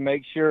balances to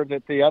make sure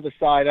that the other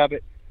side of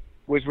it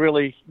was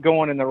really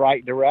going in the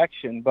right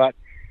direction. But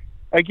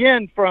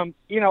again, from,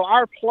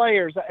 our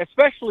players,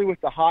 especially with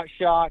the hot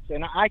shots,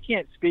 and I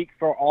can't speak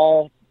for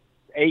all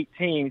 8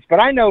 teams, but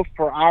I know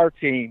for our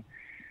team,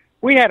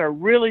 we had a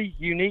really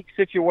unique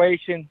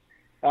situation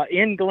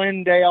in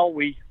Glendale.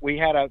 We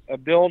had a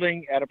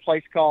building at a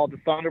place called the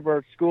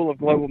Thunderbird School of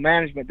Global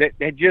Management that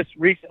had just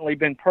recently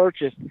been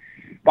purchased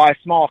by a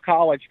small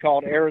college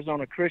called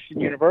Arizona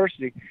Christian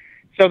University.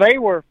 So they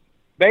were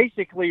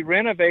basically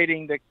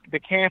renovating the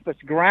campus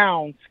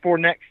grounds for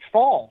next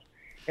fall.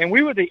 And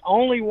we were the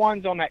only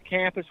ones on that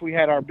campus. We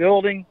had our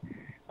building,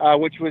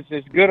 which was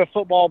as good a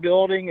football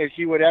building as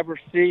you would ever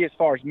see as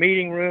far as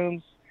meeting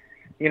rooms,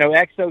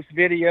 Exos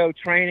video,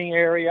 training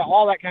area,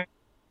 all that kind of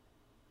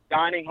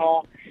dining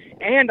hall,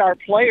 and our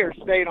players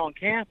stayed on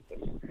campus.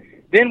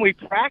 Then we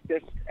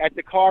practiced at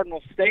the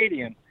Cardinal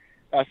Stadium,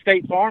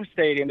 State Farm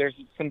Stadium. There's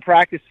some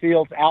practice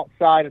fields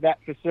outside of that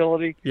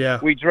facility. Yeah.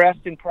 We dressed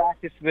and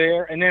practiced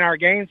there, and then our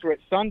games were at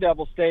Sun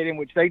Devil Stadium,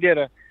 which they did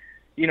a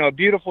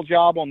beautiful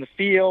job on the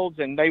fields,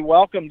 and they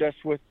welcomed us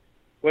with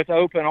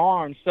open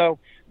arms. So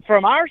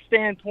from our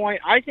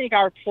standpoint, I think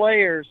our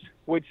players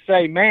would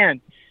say,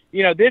 man,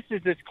 this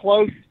is as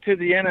close to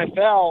the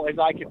NFL as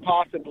I could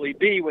possibly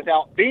be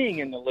without being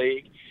in the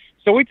league.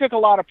 So we took a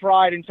lot of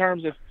pride in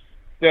terms of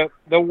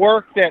the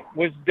work that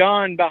was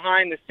done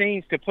behind the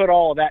scenes to put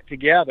all of that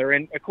together.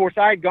 And, of course,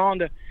 I had gone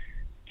to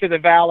the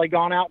Valley,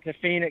 gone out to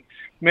Phoenix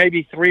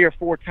maybe 3 or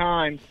 4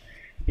 times,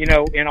 in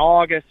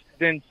August,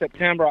 then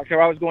September,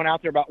 October. I was going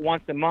out there about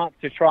once a month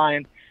to try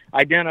and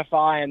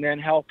identify and then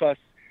help us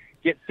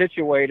get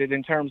situated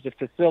in terms of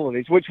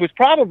facilities, which was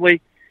probably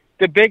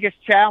the biggest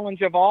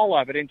challenge of all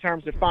of it in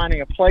terms of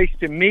finding a place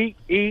to meet,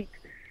 eat,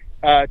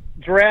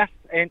 dress,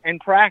 and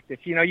practice.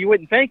 You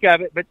wouldn't think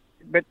of it,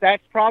 but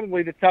that's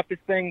probably the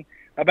toughest thing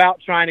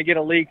about trying to get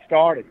a league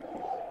started.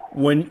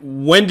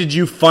 When did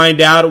you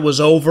find out it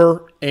was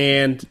over,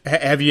 and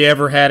have you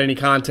ever had any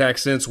contact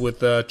since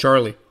with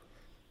Charlie?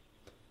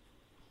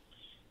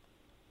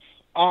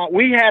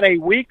 We had a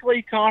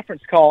weekly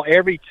conference call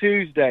every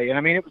Tuesday,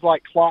 and it was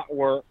like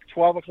clockwork,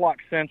 12 o'clock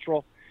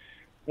Central,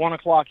 1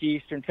 o'clock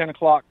Eastern, 10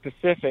 o'clock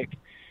Pacific,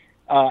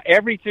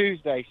 every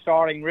Tuesday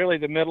starting really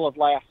the middle of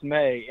last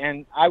May.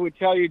 And I would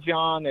tell you,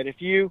 John, that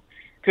if you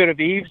could have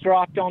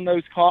eavesdropped on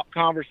those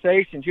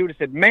conversations, you would have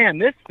said, man,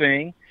 this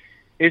thing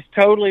is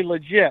totally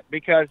legit,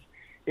 because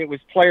it was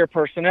player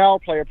personnel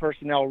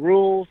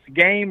rules,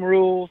 game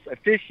rules,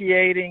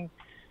 officiating,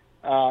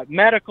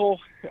 medical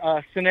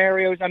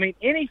scenarios.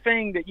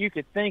 Anything that you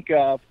could think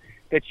of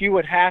that you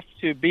would have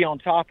to be on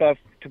top of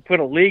to put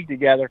a league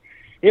together,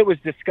 it was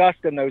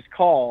discussed in those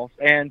calls,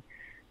 and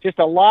just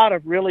a lot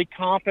of really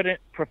competent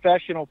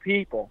professional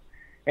people.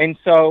 And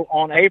so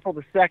on April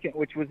the 2nd,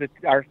 which was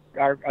our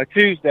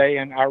Tuesday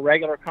and our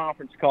regular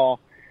conference call,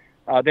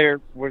 there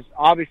was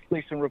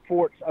obviously some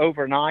reports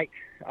overnight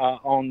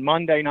on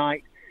Monday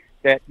night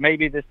that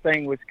maybe this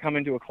thing was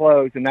coming to a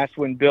close, and that's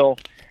when Bill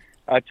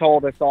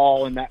told us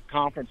all in that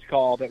conference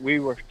call that we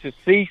were to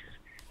cease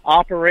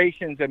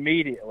operations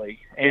immediately.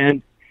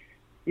 And,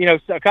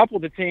 so a couple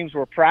of the teams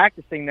were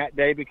practicing that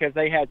day because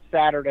they had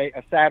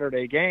a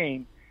Saturday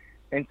game,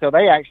 and so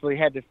they actually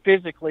had to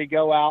physically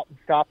go out and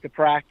stop the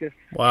practice.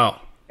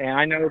 Wow. And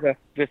I know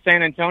the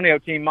San Antonio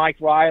team, Mike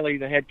Riley,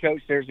 the head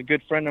coach there, is a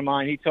good friend of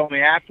mine. He told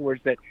me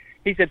afterwards that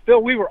he said,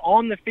 Phil, we were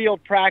on the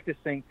field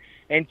practicing,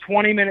 and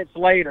 20 minutes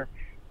later,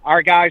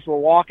 our guys were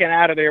walking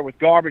out of there with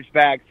garbage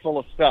bags full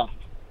of stuff.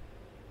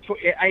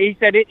 He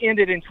said it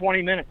ended in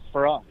 20 minutes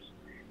for us.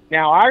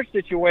 Now, our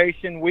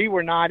situation, we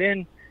were not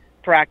in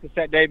practice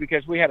that day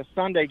because we had a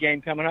Sunday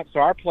game coming up, so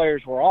our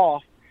players were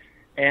off.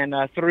 And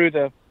through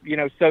the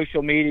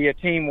social media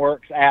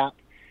Teamworks app,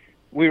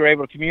 we were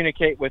able to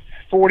communicate with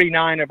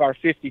 49 of our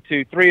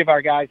 52. 3 of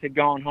our guys had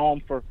gone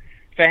home for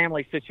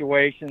family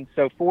situations,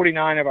 so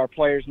 49 of our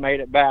players made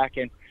it back.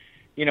 And,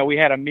 we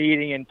had a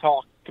meeting and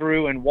talked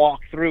through and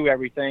walked through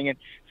everything. And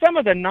some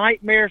of the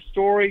nightmare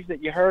stories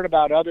that you heard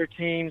about other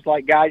teams,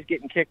 like guys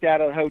getting kicked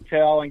out of the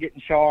hotel and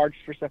getting charged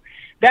for stuff,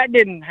 that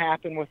didn't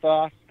happen with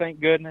us, thank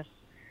goodness.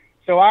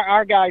 So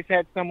our guys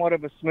had somewhat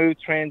of a smooth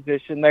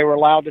transition. They were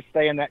allowed to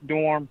stay in that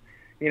dorm,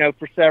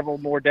 for several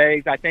more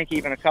days. I think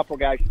even a couple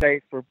guys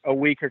stayed for a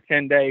week or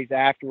 10 days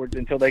afterwards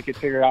until they could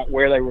figure out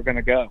where they were going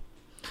to go.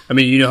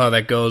 You know how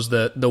that goes.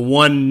 The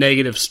one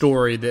negative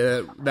story,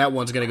 that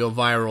one's going to go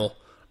viral,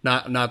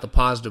 not the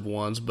positive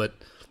ones. But,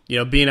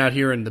 being out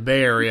here in the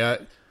Bay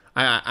Area,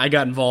 I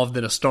got involved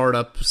in a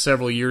startup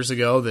several years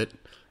ago that,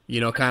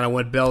 kind of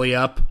went belly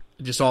up.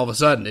 Just all of a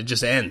sudden, it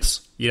just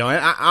ends.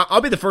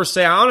 I'll be the first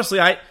to say, honestly,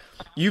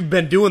 you've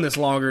been doing this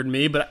longer than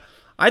me, but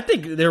I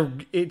think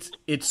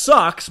it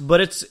sucks,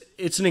 but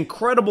it's an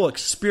incredible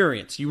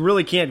experience. You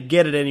really can't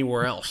get it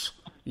anywhere else.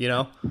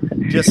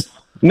 Just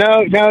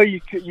no,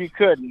 you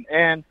couldn't.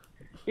 And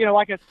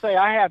like I say,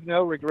 I have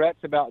no regrets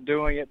about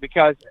doing it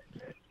because,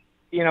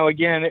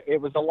 again, it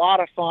was a lot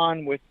of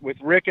fun with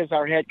Rick as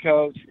our head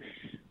coach.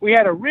 We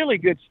had a really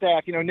good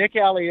staff. Nick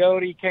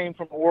Aliotti came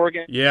from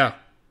Oregon. Yeah.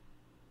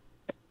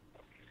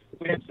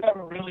 We had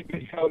several really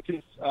good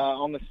coaches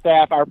on the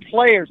staff. Our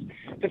players,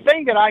 the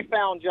thing that I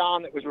found,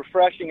 John, that was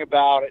refreshing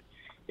about it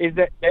is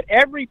that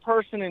every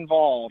person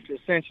involved,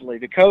 essentially,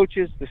 the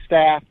coaches, the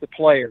staff, the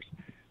players,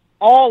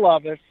 all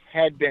of us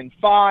had been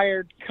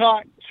fired,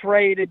 cut,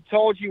 traded,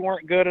 told you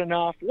weren't good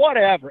enough,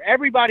 whatever.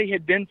 Everybody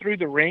had been through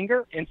the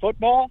ringer in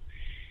football.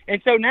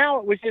 And so now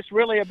it was just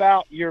really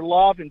about your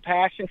love and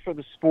passion for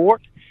the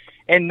sport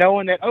and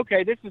knowing that,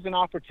 okay, this is an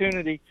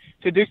opportunity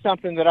to do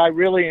something that I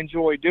really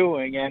enjoy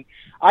doing. And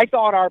I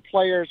thought our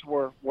players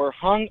were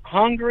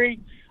hungry.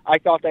 I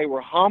thought they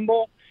were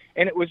humble.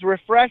 And it was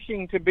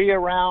refreshing to be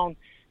around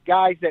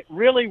guys that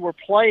really were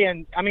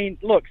playing.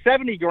 Look,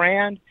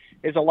 $70,000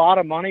 is a lot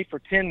of money for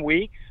 10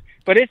 weeks,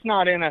 but it's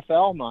not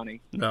NFL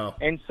money. No.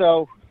 And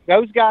so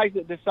those guys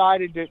that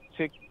decided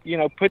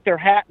to put their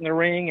hat in the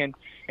ring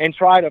and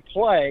try to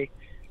play,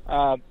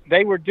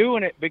 they were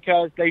doing it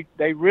because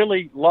they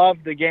really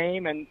loved the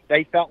game and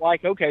they felt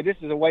like, okay, this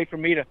is a way for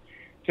me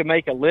to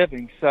make a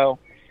living. So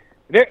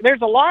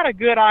there's a lot of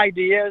good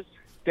ideas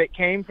that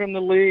came from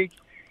the league,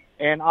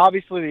 and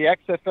obviously the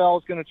XFL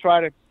is going to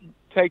try to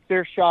take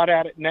their shot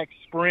at it next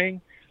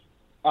spring.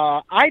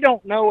 I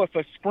don't know if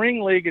a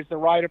spring league is the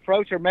right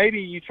approach, or maybe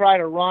you try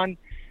to run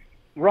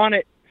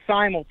it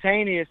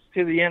simultaneous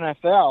to the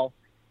NFL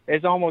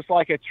as almost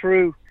like a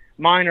true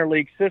minor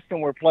league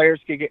system where players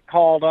could get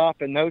called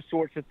up and those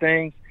sorts of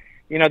things.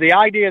 You know, the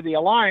idea of the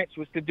Alliance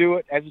was to do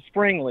it as a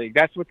spring league.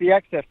 That's what the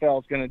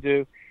XFL is going to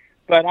do.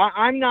 But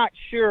I'm not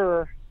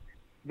sure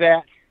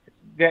that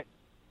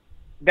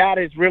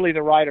is really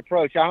the right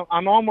approach.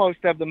 I'm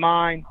almost of the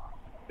mind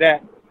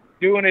that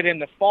doing it in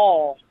the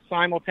fall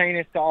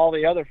simultaneous to all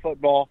the other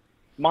football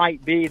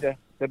might be the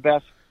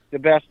best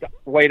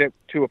way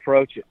to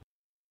approach it.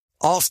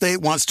 Allstate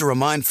wants to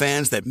remind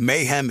fans that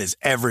mayhem is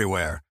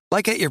everywhere,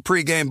 like at your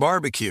pregame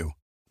barbecue.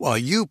 While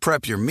you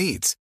prep your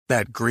meats,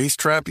 that grease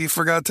trap you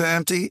forgot to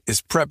empty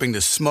is prepping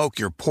to smoke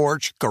your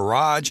porch,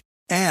 garage,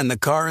 and the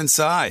car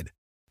inside.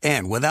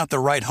 And without the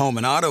right home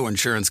and auto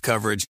insurance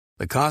coverage,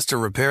 the cost to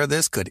repair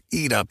this could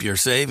eat up your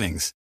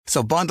savings.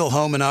 So bundle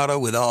home and auto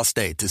with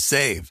Allstate to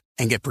save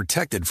and get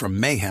protected from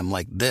mayhem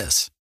like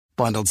this.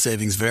 Bundled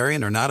savings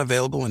variant are not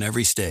available in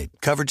every state.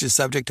 Coverage is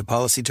subject to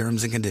policy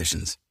terms and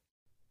conditions.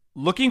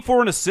 Looking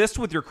for an assist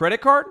with your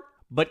credit card,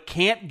 but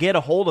can't get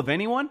a hold of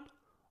anyone?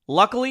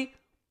 Luckily,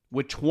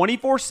 with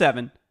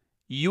 24/7,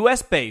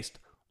 U.S.-based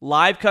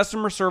live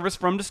customer service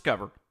from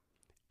Discover,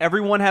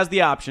 everyone has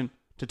the option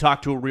to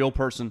talk to a real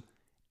person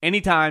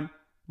anytime,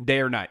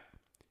 day or night.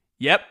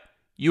 Yep,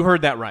 you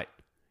heard that right.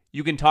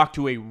 You can talk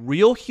to a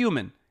real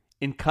human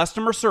in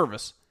customer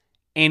service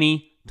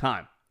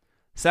anytime.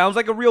 Sounds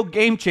like a real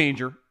game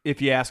changer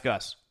if you ask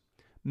us.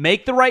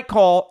 Make the right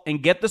call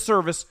and get the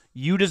service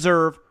you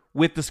deserve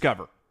with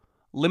Discover.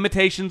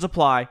 Limitations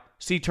apply.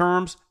 See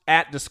terms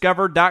at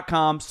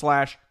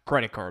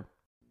discover.com/creditcard.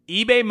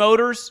 eBay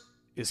Motors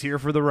is here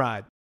for the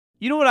ride.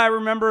 You know what I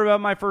remember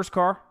about my first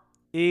car?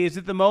 Is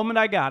at the moment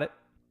I got it,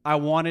 I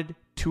wanted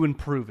to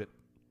improve it.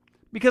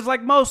 Because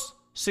like most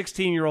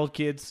 16-year-old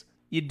kids,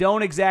 you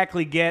don't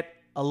exactly get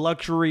a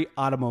luxury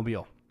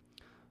automobile.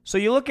 So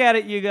you look at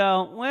it, you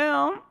go,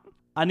 well,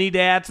 I need to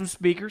add some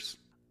speakers.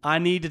 I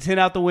need to tint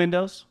out the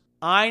windows.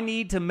 I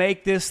need to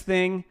make this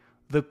thing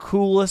the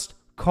coolest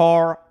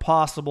car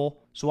possible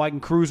so I can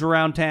cruise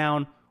around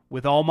town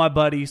with all my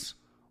buddies,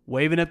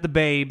 waving at the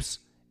babes,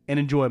 and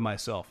enjoy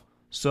myself.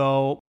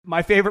 So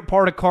my favorite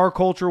part of car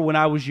culture when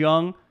I was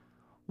young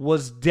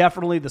was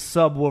definitely the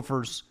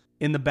subwoofers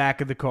in the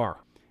back of the car.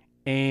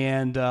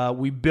 And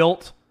we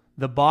built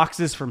the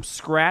boxes from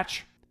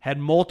scratch, had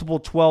multiple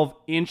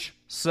 12-inch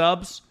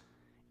subs,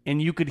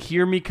 and you could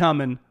hear me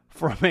coming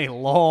from a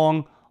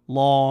long,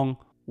 long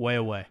way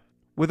away.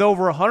 With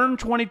over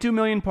 122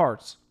 million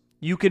parts,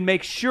 you can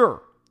make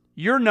sure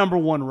your number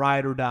one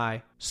ride or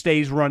die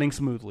stays running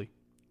smoothly.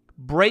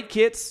 Brake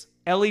kits,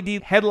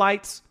 LED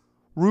headlights,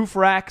 roof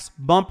racks,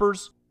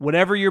 bumpers,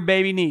 whatever your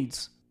baby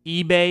needs,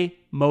 eBay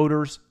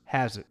Motors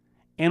has it.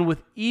 And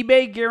with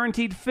eBay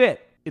Guaranteed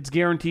Fit, it's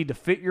guaranteed to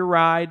fit your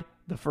ride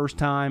the first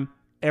time,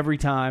 every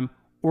time,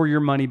 or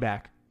your money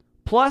back.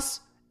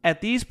 Plus,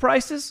 at these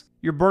prices,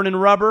 you're burning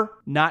rubber,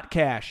 not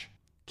cash.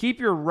 Keep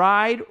your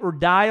ride or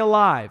die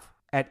alive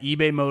at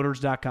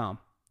ebaymotors.com.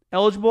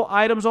 Eligible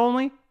items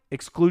only.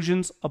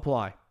 Exclusions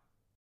apply.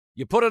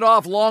 You put it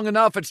off long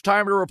enough, it's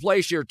time to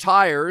replace your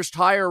tires.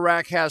 Tire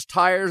Rack has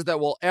tires that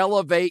will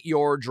elevate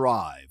your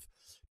drive.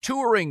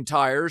 Touring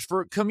tires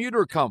for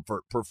commuter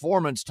comfort,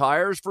 performance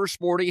tires for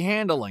sporty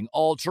handling,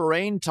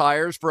 all-terrain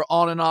tires for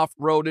on- and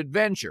off-road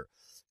adventure.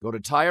 Go to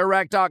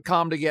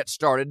TireRack.com to get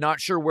started.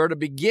 Not sure where to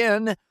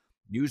begin?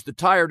 Use the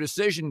Tire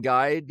Decision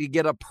Guide to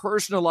get a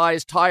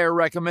personalized tire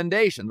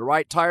recommendation, the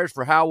right tires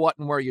for how, what,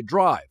 and where you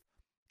drive.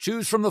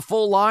 Choose from the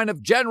full line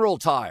of General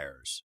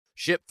Tires.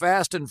 Ship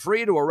fast and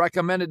free to a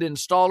recommended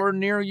installer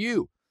near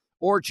you.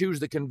 Or choose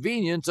the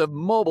convenience of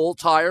mobile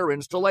tire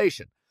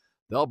installation.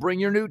 They'll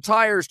bring your new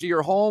tires to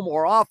your home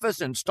or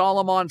office and install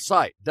them on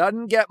site.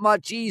 Doesn't get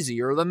much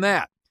easier than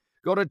that.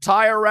 Go to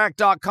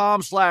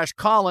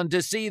TireRack.com/Colin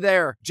to see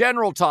their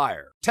General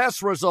Tire,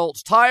 test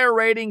results, tire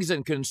ratings,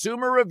 and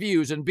consumer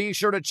reviews, and be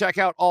sure to check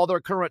out all their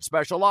current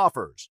special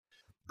offers.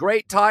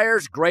 Great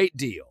tires, great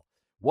deal.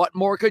 What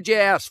more could you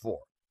ask for?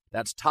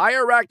 That's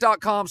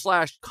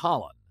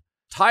TireRack.com/Colin.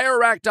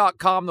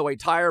 TireRack.com, the way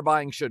tire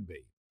buying should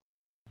be.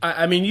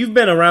 I mean, you've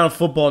been around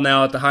football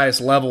now at the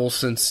highest level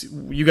since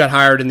you got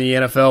hired in the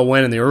NFL,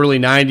 when in the early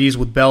 90s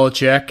with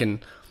Belichick,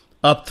 and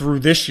up through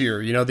this year.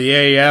 You know, the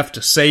AAF to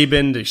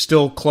Saban, they're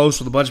still close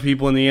with a bunch of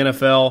people in the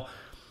NFL.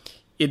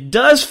 It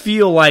does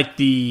feel like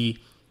the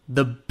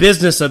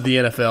business of the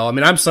NFL. I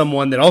mean, I'm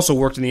someone that also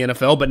worked in the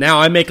NFL, but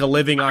now I make a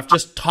living off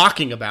just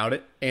talking about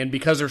it. And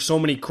because there's so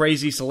many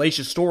crazy,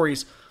 salacious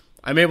stories,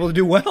 I'm able to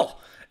do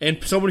well.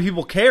 And so many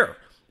people care.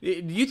 Do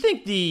you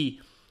think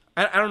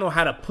I don't know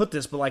how to put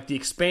this, but like the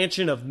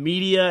expansion of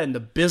media and the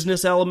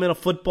business element of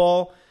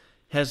football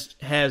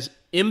has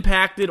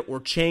impacted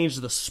or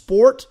changed the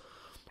sport?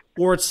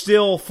 Or it's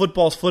still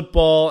football's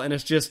football and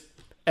it's just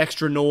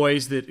extra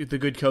noise that the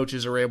good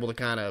coaches are able to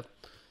kind of,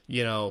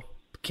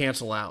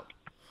 cancel out?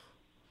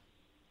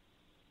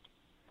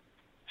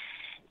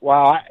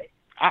 Well,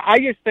 I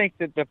just think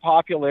that the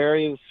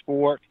popularity of the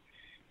sport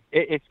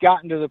it's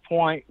gotten to the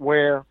point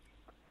where,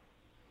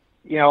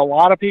 you know, a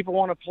lot of people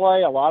want to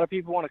play, a lot of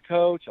people want to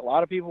coach, a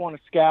lot of people want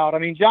to scout. I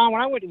mean, John,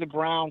 when I went to the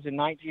Browns in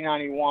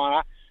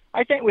 1991,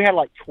 I think we had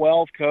like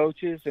 12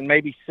 coaches and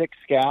maybe 6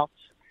 scouts.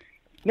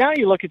 Now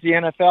you look at the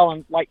NFL,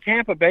 and like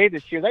Tampa Bay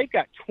this year, they've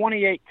got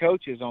 28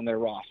 coaches on their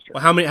roster.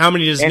 Well, how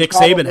many does Nick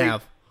Saban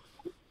have?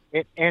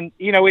 And,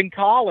 you know, in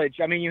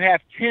college, I mean, you have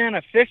 10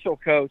 official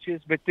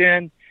coaches, but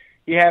then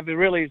you have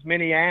really as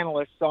many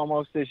analysts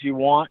almost as you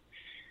want.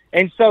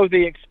 And so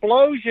the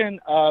explosion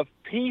of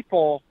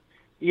people,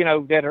 you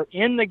know, that are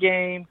in the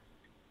game,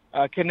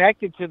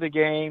 connected to the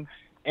game,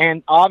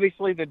 and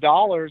obviously the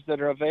dollars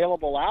that are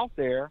available out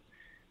there,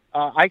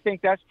 I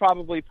think that's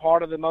probably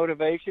part of the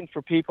motivation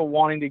for people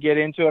wanting to get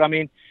into it. I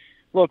mean,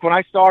 look, when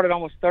I started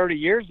almost 30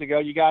 years ago,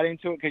 you got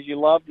into it because you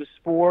love the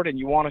sport and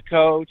you want to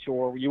coach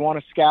or you want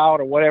to scout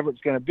or whatever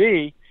it's going to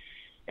be.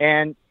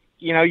 And,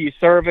 you know, you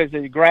serve as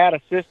a grad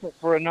assistant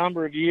for a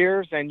number of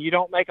years, and you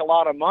don't make a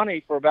lot of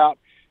money for about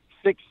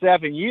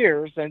 6-7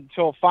 years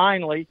until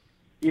finally,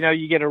 you know,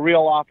 you get a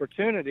real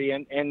opportunity.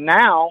 And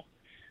now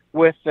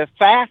with the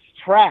fast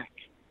track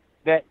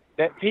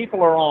that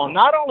people are on,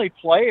 not only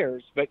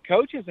players, but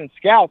coaches and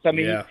scouts. I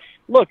mean,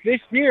 Look, this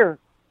year,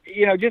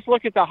 you know, just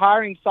look at the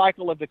hiring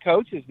cycle of the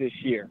coaches this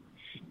year.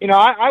 You know,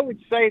 I would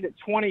say that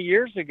 20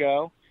 years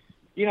ago,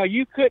 you know,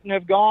 you couldn't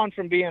have gone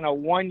from being a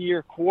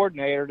one-year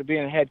coordinator to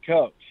being a head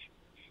coach.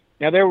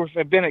 Now, there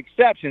have been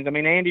exceptions. I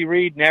mean, Andy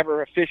Reid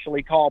never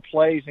officially called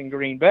plays in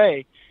Green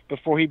Bay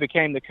before he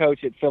became the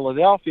coach at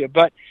Philadelphia.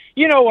 But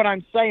you know what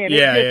I'm saying?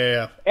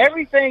 Yeah.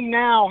 Everything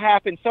now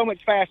happens so much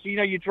faster. You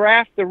know, you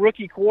draft the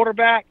rookie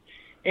quarterback,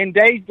 in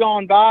days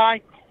gone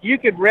by, you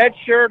could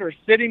redshirt or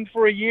sit him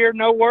for a year,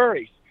 no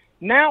worries.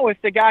 Now,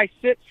 if the guy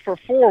sits for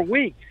 4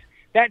 weeks,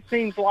 that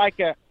seems like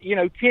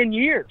 10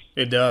 years.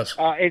 It does.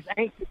 As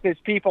anxious as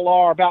people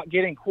are about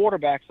getting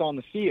quarterbacks on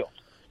the field.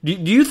 Do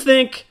you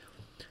think,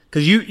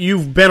 because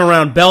you've been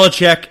around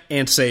Belichick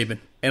and Saban,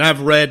 and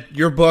I've read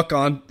your book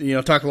on, you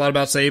know, talk a lot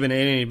about Saban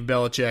and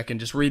Belichick, and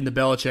just reading the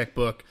Belichick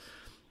book,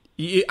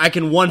 I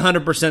can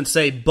 100%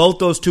 say both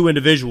those two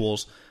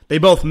individuals, they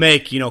both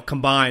make, you know,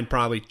 combined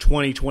probably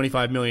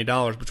 $20-25 million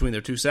between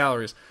their two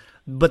salaries.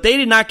 But they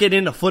did not get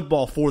into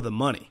football for the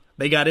money.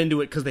 They got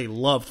into it because they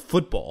loved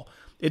football.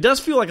 It does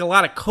feel like a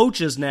lot of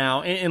coaches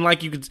now, and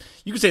like you could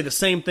say the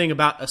same thing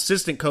about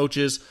assistant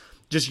coaches,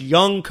 just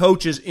young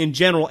coaches in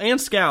general, and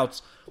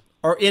scouts,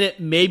 are in it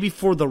maybe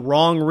for the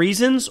wrong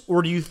reasons,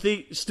 or do you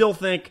still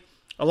think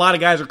a lot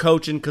of guys are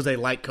coaching because they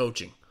like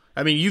coaching?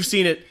 I mean, you've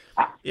seen it.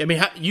 I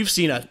mean, you've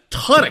seen a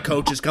ton of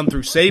coaches come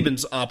through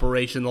Saban's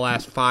operation the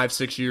last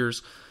 5-6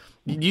 years.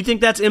 Do you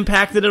think that's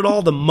impacted at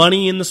all, the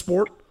money in the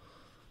sport?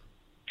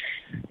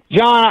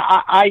 John,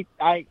 I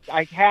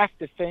have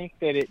to think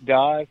that it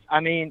does. I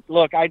mean,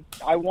 look, I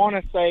want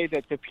to say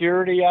that the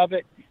purity of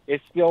it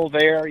is still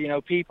there. You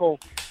know, people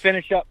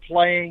finish up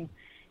playing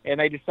and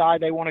they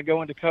decide they want to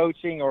go into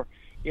coaching or,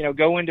 you know,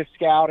 go into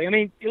scouting. I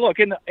mean, look,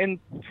 in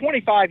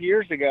 25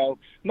 years ago,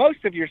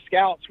 most of your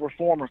scouts were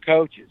former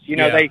coaches. You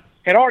know, They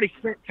had already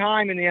spent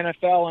time in the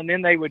NFL, and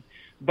then they would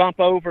bump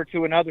over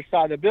to another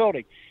side of the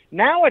building.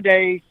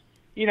 Nowadays,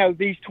 you know,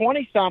 these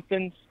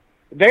 20-somethings,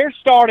 they're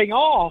starting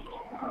off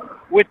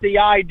with the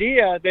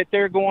idea that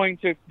they're going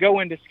to go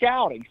into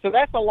scouting. So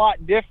that's a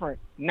lot different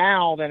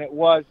now than it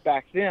was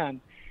back then.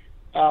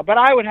 But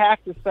I would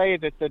have to say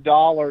that the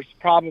dollars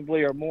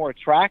probably are more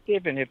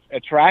attractive and have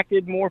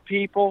attracted more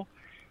people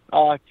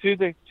to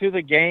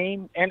the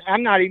game. And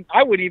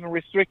I would even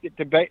restrict it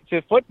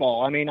to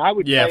football. I mean, I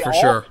would say for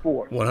all sure.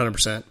 sports.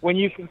 100%. When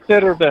you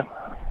consider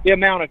the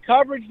amount of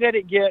coverage that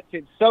it gets,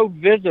 it's so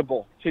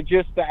visible to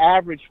just the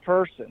average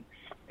person.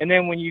 And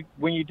then when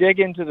you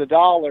dig into the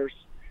dollars,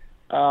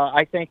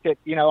 I think that,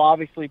 you know,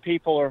 obviously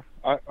people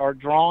are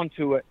drawn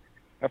to it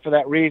for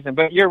that reason.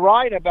 But you're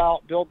right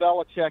about Bill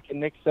Belichick and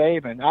Nick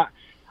Saban.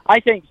 I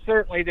think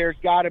certainly there's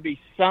got to be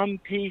some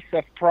piece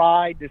of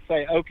pride to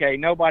say, okay,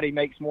 nobody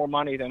makes more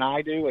money than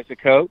I do as a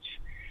coach.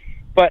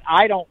 But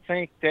I don't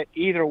think that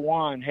either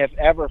one have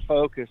ever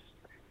focused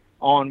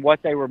on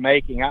what they were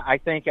making. I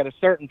think at a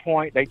certain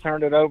point they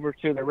turned it over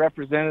to the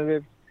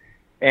representatives,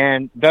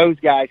 and those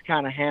guys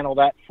kind of handle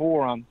that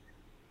for them.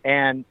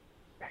 And,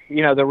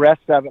 you know, the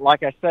rest of it,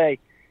 like I say,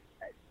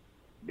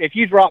 if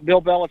you drop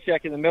Bill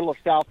Belichick in the middle of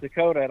South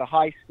Dakota at a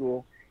high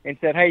school and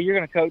said, hey, you're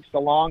going to coach the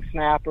long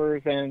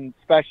snappers and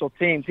special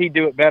teams, he'd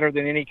do it better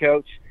than any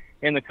coach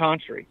in the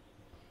country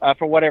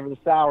for whatever the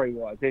salary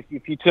was. If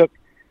you took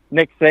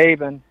Nick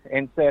Saban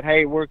and said,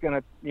 hey, we're going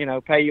to, you know,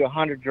 pay you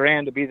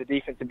 $100,000 to be the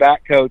defensive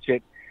back coach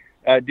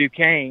at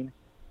Duquesne,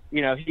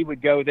 you know, he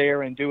would go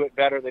there and do it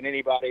better than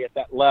anybody at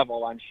that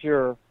level, I'm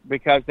sure,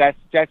 because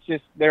that's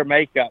just their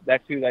makeup.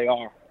 That's who they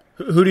are.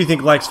 Who do you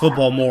think likes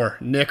football more,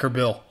 Nick or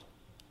Bill?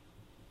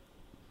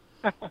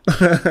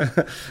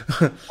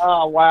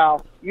 Oh,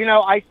 wow. You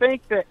know, I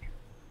think,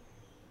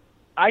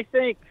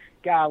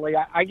 golly,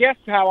 I guess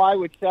how I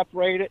would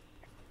separate it,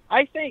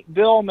 I think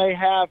Bill may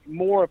have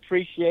more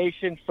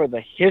appreciation for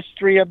the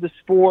history of the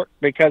sport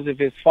because of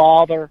his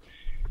father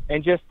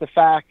and just the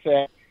fact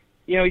that,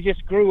 you know, he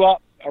just grew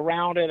up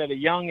around it at a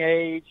young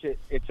age.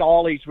 It's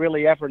all he's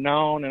really ever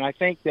known, and I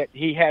think that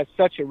he has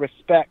such a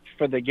respect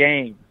for the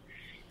game.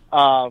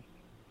 I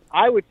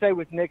would say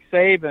with Nick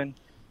Saban,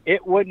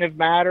 it wouldn't have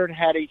mattered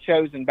had he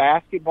chosen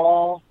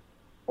basketball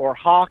or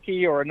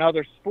hockey or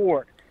another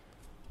sport.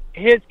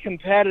 His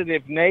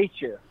competitive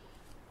nature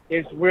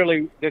is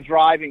really the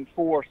driving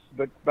force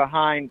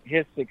behind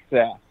his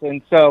success.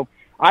 And so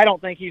I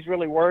don't think he's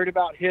really worried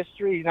about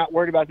history. He's not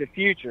worried about the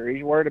future.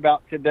 He's worried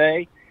about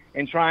today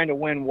and trying to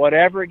win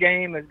whatever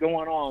game is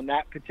going on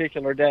that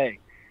particular day.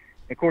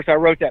 Of course, I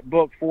wrote that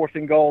book, Fourth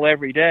and Goal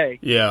Every Day.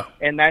 Yeah.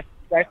 And that's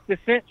the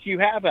sense you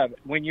have of it.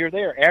 When you're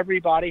there,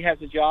 everybody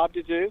has a job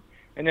to do,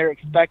 and they're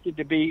expected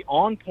to be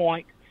on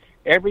point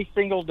every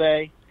single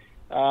day,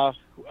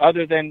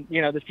 other than,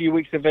 the few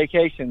weeks of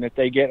vacation that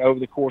they get over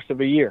the course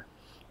of a year.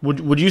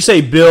 Would you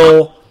say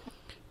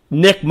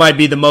Nick might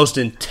be the most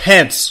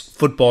intense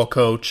football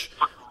coach?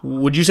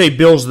 Would you say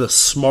Bill's the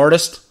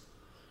smartest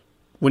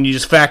when you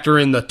just factor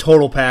in the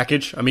total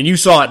package? I mean, you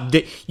saw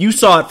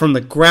it from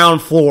the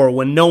ground floor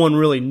when no one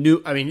really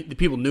knew. I mean, the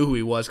people knew who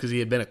he was because he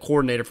had been a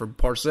coordinator for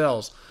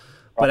Parcells.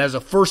 But as a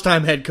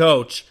first-time head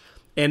coach,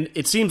 and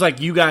it seems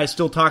like you guys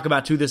still talk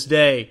about to this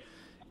day,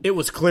 it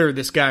was clear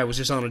this guy was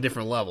just on a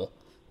different level.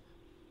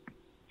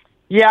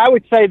 Yeah, I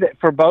would say that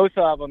for both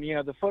of them,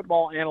 the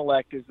football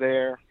intellect is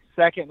there.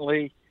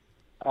 Secondly,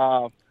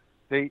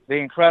 the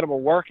incredible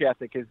work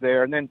ethic is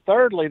there. And then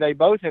thirdly, they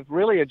both have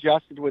really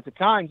adjusted with the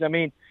times. I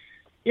mean,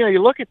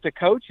 you look at the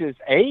coaches'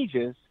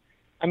 ages.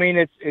 I mean,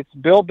 it's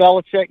Bill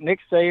Belichick, Nick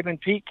Saban,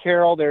 Pete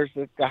Carroll. There's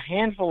a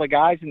handful of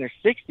guys in their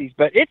 60s,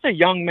 but it's a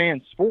young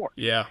man's sport.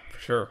 Yeah, for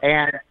sure.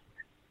 And,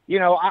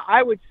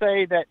 I would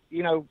say that,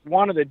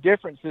 one of the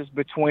differences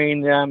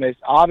between them is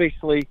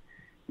obviously,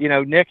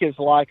 Nick is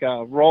like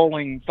a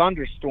rolling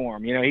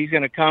thunderstorm. He's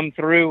going to come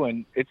through,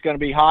 and it's going to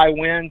be high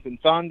winds and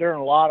thunder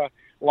and a lot of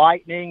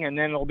lightning, and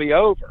then it'll be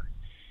over.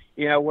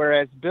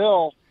 Whereas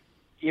Bill,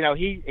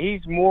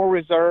 he's more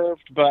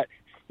reserved, but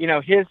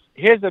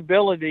his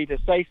ability to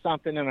say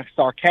something in a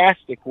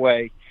sarcastic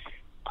way,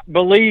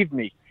 believe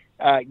me,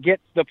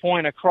 gets the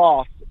point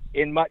across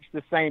in much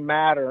the same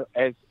manner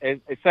as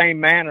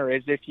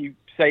if you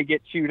say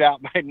get chewed out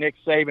by Nick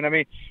Saban. I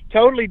mean,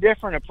 totally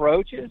different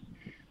approaches,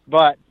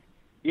 but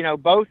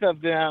both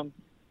of them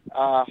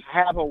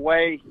have a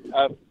way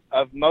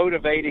of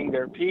motivating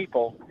their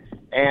people,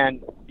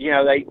 and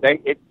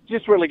it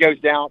just really goes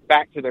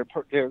back to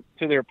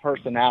their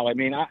personality. I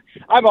mean,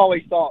 I've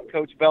always thought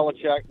Coach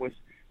Belichick was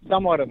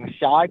somewhat of a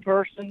shy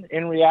person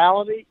in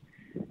reality,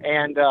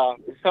 and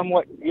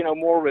somewhat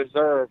more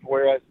reserved,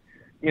 whereas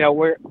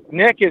where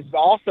Nick is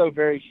also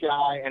very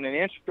shy and an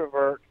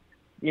introvert,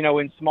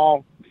 in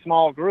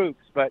small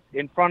groups, but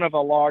in front of a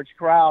large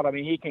crowd, I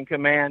mean, he can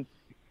command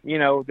the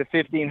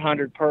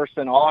 1,500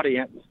 person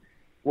audience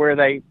where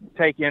they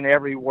take in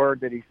every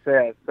word that he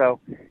says. So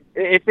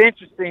it's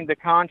interesting, the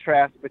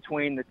contrast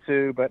between the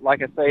two. But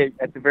like I say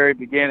at the very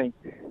beginning,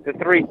 the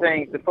three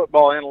things, the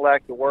football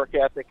intellect, the work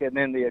ethic, and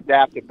then the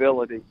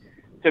adaptability,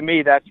 to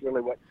me, that's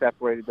really what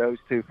separated those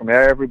two from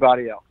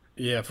everybody else.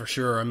 Yeah, for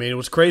sure. I mean,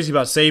 what's crazy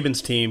about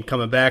Saban's team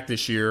coming back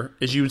this year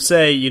is you would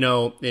say,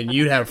 and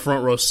you'd have a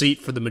front row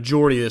seat for the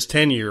majority of this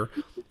tenure,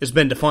 has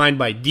been defined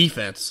by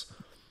defense.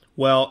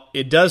 Well,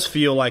 it does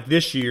feel like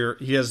this year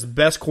he has the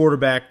best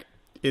quarterback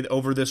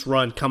over this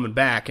run coming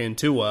back in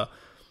Tua.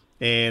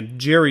 And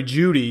Jerry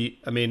Jeudy,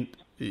 I mean,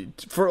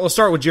 let's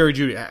start with Jerry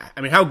Jeudy.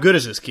 I mean, how good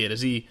is this kid?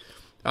 Is he,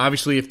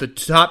 obviously, if the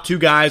top two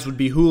guys would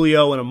be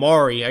Julio and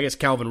Amari, I guess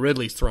Calvin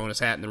Ridley's throwing his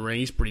hat in the ring.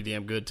 He's pretty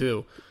damn good,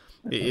 too.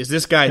 Is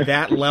this guy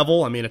that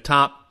level? I mean, a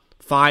top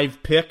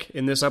 5 pick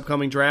in this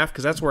upcoming draft?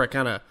 Because that's where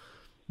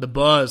the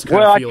buzz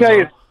kind of feels. Well,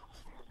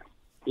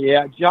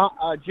 I tell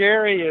you,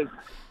 Jerry is,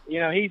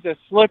 he's a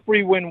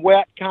slippery when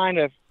wet kind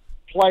of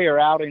player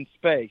out in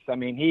space. I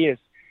mean,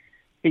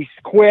 he's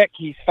quick,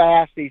 he's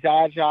fast, he's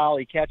agile,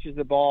 he catches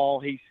the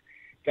ball, he's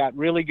got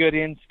really good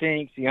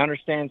instincts, he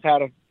understands how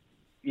to,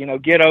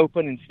 get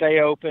open and stay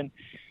open.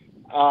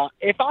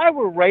 If I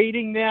were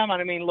rating them,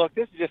 I mean, look,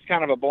 this is just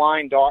kind of a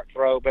blind dart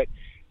throw, but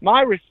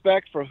my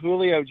respect for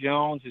Julio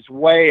Jones is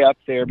way up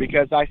there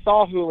because I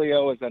saw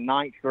Julio as an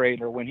 8th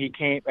grader when he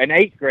came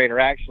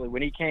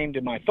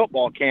to my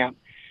football camp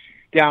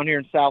down here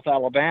in South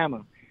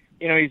Alabama.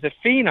 He's a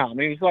phenom.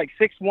 He's like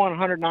 6'1",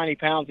 190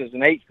 pounds as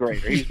an 8th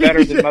grader. He's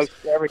better than most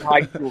every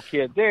high school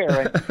kid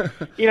there.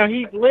 And,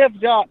 he's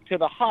lived up to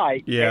the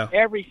hype at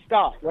every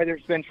stop, whether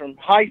it's been from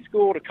high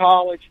school to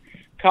college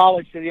to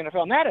the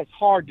NFL. And that is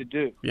hard to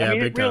do. Yeah, I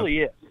mean, it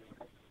really is.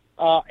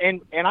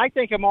 And I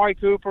think Amari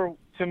Cooper,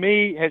 to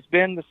me, has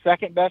been the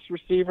second best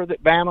receiver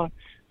that Bama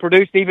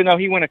produced, even though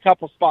he went a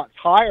couple spots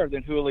higher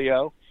than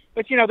Julio.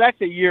 But, that's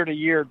a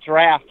year-to-year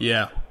draft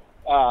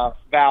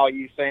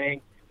value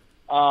thing.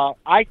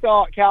 I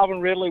thought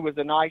Calvin Ridley was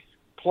a nice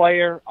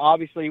player.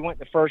 Obviously, he went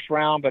in the first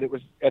round, but it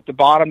was at the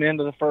bottom end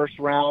of the first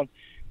round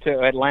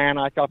to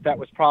Atlanta. I thought that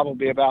was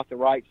probably about the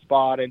right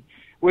spot. And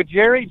with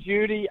Jerry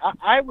Jeudy,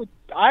 I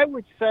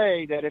would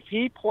say that if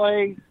he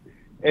plays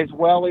as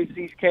well as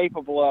he's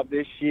capable of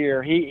this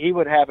year, he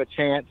would have a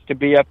chance to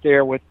be up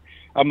there with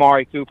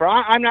Amari Cooper.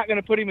 I'm not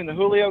going to put him in the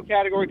Julio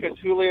category because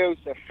Julio's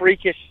a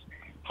freakish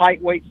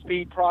height, weight,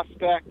 speed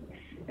prospect.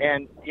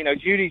 And,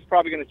 Judy's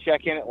probably going to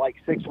check in at like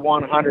 6'1",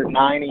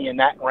 190 in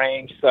that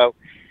range. So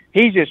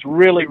he's just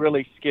really,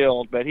 really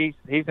skilled, but he's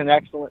an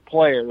excellent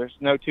player. There's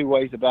no two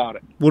ways about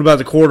it. What about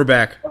the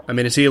quarterback? I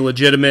mean, is he a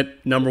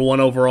legitimate number one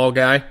overall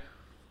guy?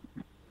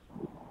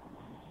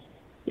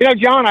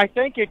 John, I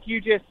think if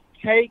you just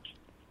take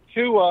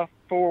Tua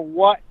for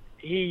what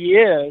he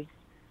is,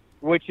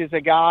 which is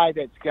a guy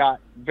that's got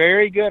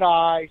very good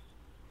eyes,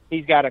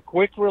 he's got a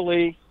quick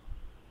release,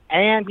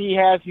 and he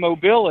has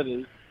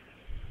mobility,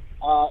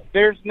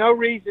 there's no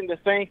reason to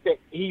think that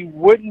he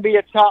wouldn't be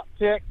a top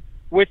pick,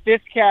 with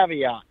this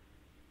caveat.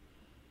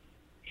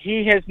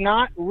 He has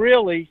not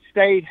really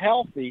stayed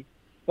healthy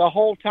the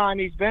whole time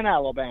he's been at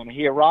Alabama.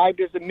 He arrived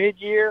as a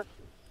mid-year,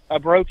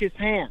 broke his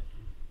hand.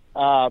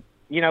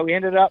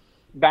 Ended up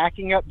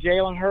backing up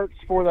Jalen Hurts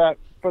for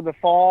the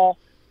fall,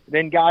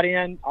 then got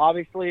in,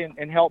 obviously,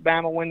 and helped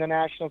Bama win the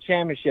national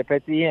championship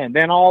at the end.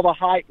 Then all the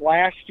hype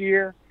last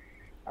year,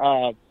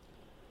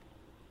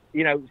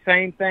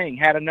 same thing.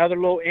 Had another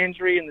little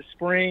injury in the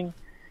spring,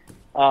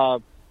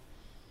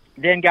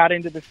 then got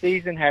into the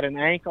season, had an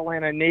ankle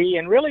and a knee,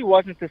 and really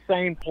wasn't the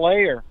same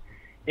player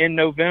in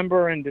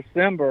November and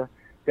December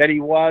that he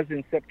was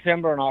in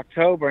September and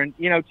October. And,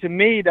 to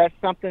me, that's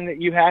something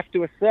that you have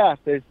to assess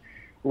is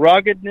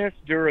ruggedness,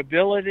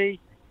 durability.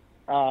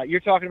 You're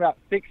talking about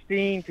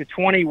 16 to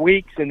 20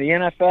 weeks in the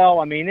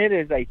NFL. I mean, it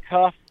is a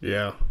tough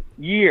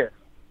year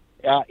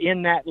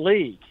in that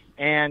league.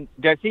 And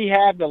does he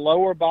have the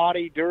lower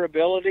body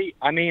durability?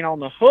 I mean, on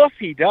the hoof,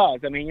 he does.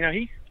 I mean,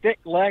 he's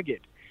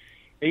thick-legged.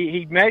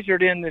 He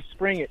measured in this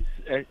spring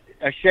at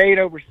a shade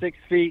over 6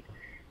 feet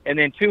and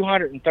then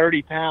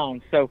 230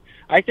 pounds. So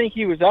I think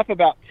he was up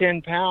about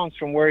 10 pounds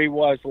from where he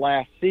was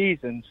last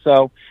season.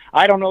 So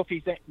I don't know if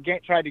he's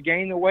tried to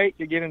gain the weight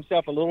to give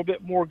himself a little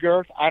bit more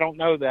girth. I don't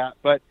know that.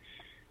 But,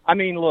 I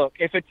mean, look,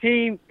 if a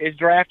team is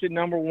drafted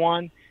number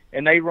one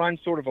and they run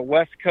sort of a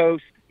West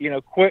Coast,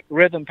 quick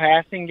rhythm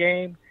passing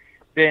game,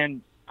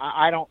 then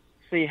I don't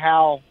see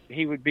how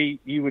you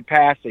would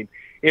pass him.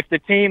 If the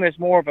team is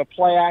more of a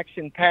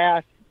play-action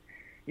pass,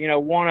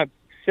 want to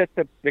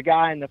sit the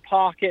guy in the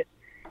pocket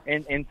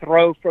and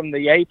throw from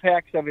the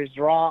apex of his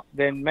drop,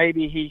 then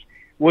maybe he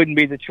wouldn't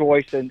be the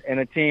choice, and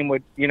a team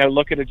would,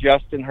 look at a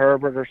Justin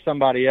Herbert or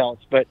somebody else.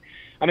 But,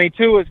 I mean,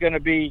 Tua's going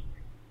to be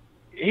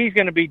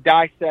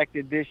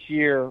dissected this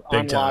year,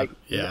 unlike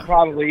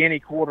probably any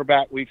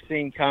quarterback we've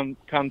seen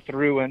come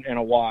through in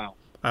a while.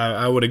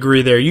 I would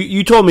agree there.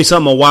 You told me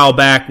something a while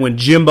back when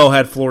Jimbo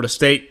had Florida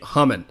State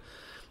humming.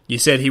 You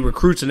said he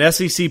recruits an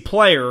SEC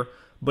player,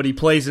 but he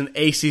plays an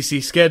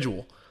ACC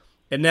schedule.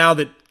 And now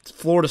that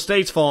Florida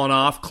State's fallen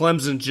off,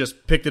 Clemson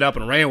just picked it up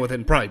and ran with it,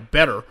 and probably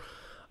better.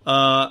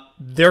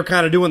 They're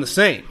kind of doing the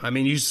same. I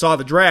mean, you saw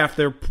the draft.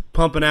 They're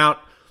pumping out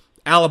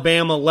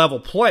Alabama-level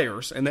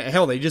players, and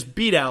they just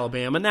beat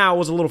Alabama. Now, it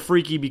was a little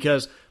freaky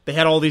because they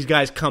had all these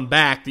guys come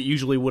back that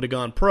usually would have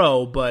gone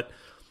pro, but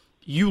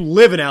you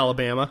live in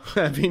Alabama.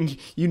 I mean,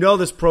 you know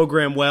this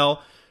program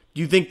well.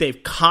 Do you think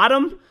they've caught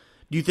him?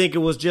 Do you think it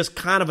was just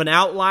kind of an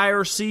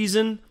outlier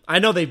season? I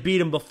know they beat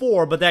him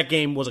before, but that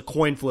game was a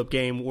coin flip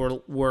game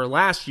where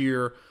last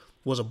year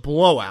was a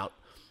blowout.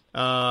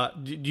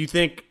 Do you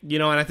think,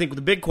 and I think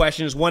the big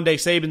question is one day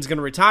Saban's going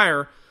to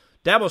retire.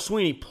 Dabo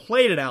Swinney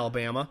played at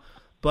Alabama,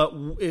 but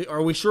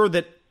are we sure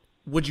that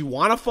would you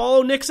want to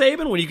follow Nick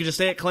Saban when you could just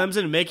stay at Clemson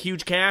and make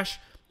huge cash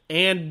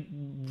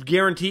and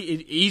guarantee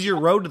an easier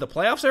road to the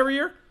playoffs every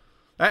year?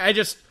 I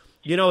just,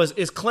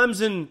 is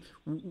Clemson,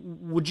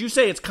 would you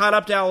say it's caught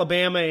up to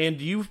Alabama, and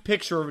do you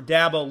picture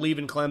Dabo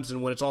leaving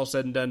Clemson when it's all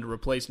said and done to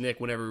replace Nick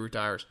whenever he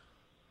retires?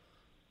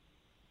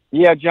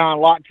 Yeah, John,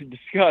 a lot to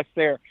discuss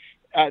there.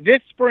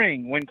 This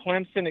spring, when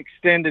Clemson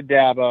extended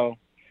Dabo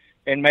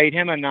and made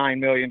him a $9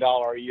 million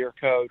a year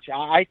coach,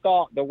 I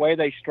thought the way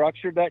they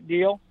structured that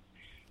deal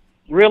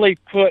really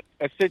put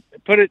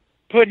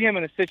him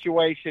in a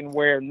situation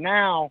where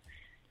now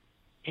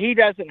he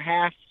doesn't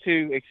have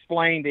to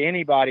explain to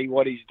anybody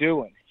what he's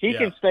doing. He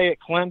can stay at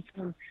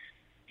Clemson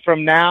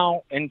from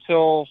now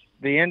until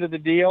the end of the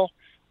deal,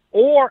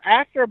 or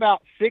after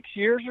about 6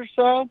 years or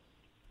so,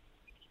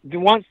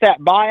 once that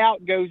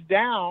buyout goes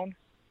down,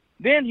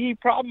 then he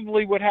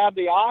probably would have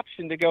the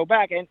option to go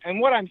back. And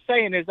what I'm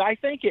saying is I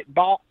think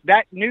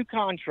that new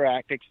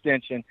contract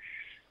extension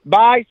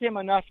buys him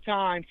enough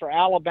time for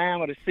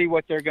Alabama to see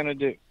what they're going to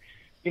do.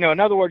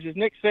 In other words, is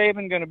Nick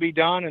Saban going to be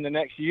done in the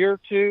next year or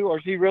two, or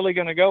is he really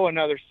going to go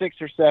another 6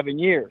 or 7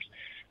 years?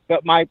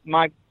 But my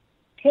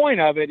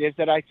point of it is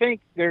that I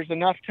think there's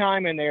enough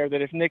time in there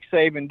that if Nick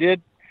Saban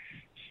did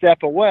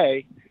step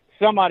away,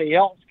 somebody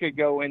else could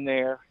go in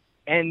there,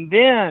 and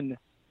then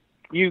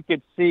you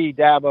could see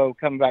Dabo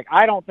come back.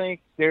 I don't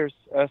think there's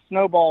a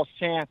snowball's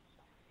chance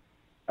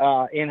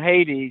in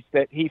Hades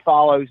that he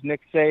follows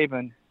Nick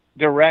Saban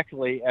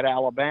directly at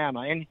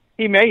Alabama, and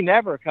he may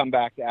never come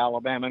back to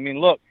Alabama. I mean,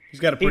 look, he's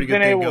got a pretty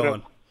good thing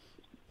going.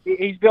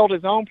 He's built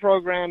his own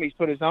program. He's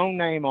put his own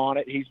name on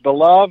it. He's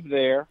beloved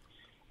there.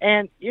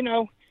 And,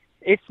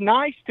 it's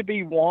nice to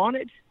be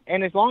wanted,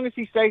 and as long as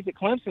he stays at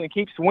Clemson and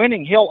keeps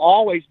winning, he'll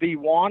always be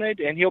wanted,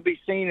 and he'll be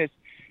seen as,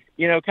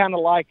 kind of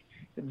like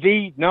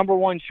the number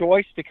one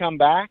choice to come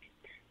back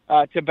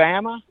to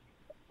Bama.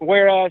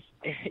 Whereas,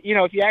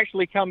 if you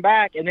actually come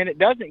back and then it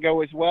doesn't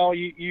go as well,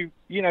 you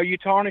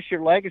tarnish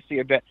your legacy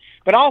a bit.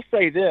 But I'll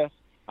say this.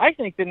 I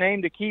think the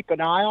name to keep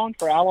an eye on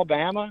for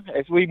Alabama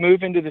as we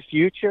move into the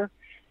future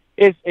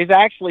is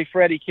actually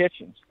Freddie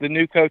Kitchens, the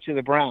new coach of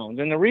the Browns.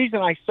 And the reason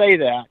I say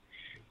that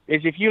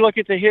is if you look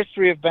at the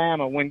history of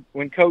Bama,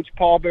 when Coach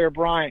Paul Bear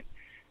Bryant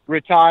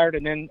retired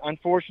and then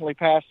unfortunately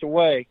passed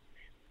away,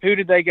 who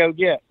did they go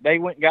get? They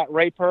went and got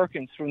Ray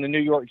Perkins from the New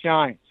York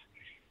Giants.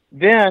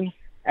 Then,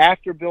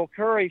 after Bill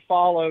Curry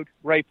followed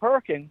Ray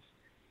Perkins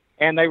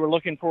and they were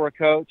looking for a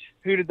coach,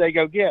 who did they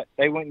go get?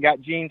 They went and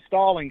got Gene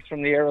Stallings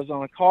from the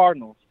Arizona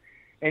Cardinals.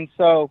 And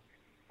so,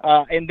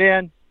 and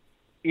then,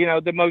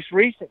 the most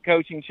recent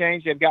coaching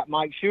change, they've got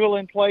Mike Shula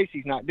in place.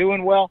 He's not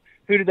doing well.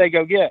 Who did they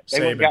go get? They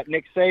went and got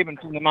Nick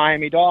Saban from the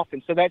Miami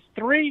Dolphins. So that's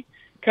 3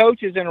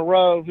 coaches in a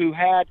row who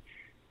had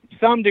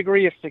some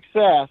degree of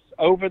success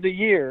over the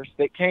years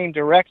that came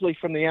directly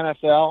from the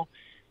NFL.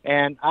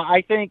 And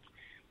I think,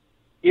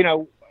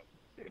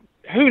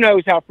 who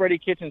knows how Freddie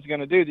Kitchens is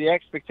going to do. The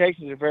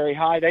expectations are very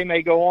high. They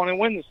may go on and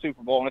win the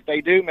Super Bowl. And if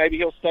they do, maybe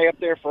he'll stay up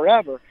there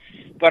forever.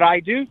 But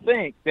I do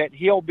think that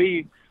he'll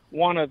be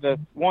one of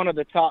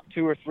the top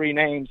 2 or 3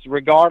 names,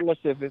 regardless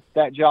if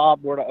that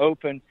job were to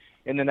open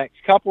in the next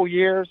couple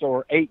years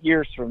or 8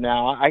 years from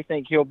now. I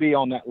think he'll be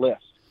on that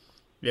list.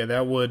 Yeah,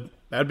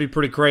 that'd be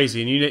pretty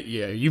crazy. And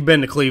you've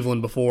been to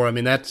Cleveland before. I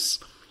mean, that's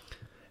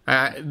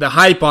the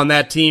hype on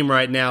that team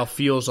right now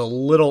feels a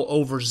little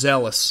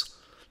overzealous,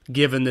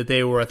 given that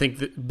they were. I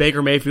think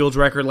Baker Mayfield's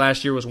record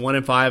last year was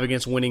 1-5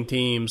 against winning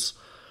teams.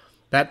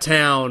 That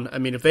town, I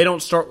mean, if they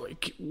don't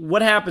start,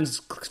 what happens,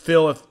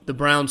 Phil, if the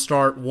Browns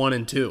start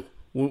 1-2?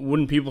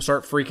 Wouldn't people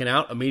start freaking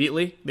out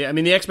immediately? I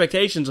mean, the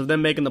expectations of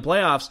them making the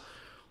playoffs,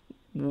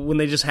 when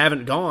they just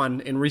haven't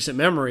gone in recent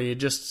memory, it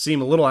just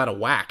seemed a little out of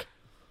whack.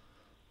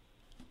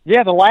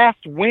 Yeah, the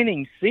last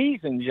winning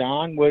season,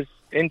 John, was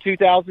in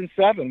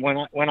 2007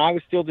 when I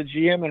was still the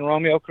GM and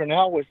Romeo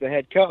Crennel was the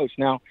head coach.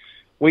 Now,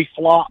 we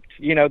flopped,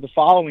 the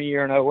following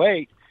year in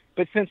 2008.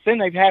 But since then,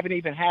 they haven't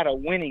even had a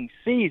winning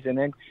season.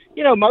 And,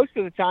 most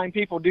of the time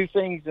people do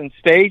things in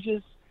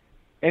stages.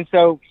 And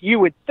so you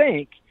would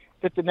think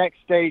that the next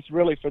stage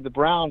really for the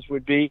Browns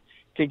would be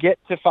to get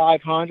to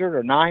 500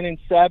 or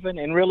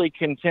 9-7 and really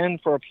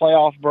contend for a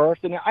playoff berth.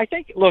 And I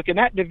think, look, in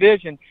that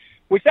division,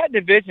 which that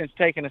division's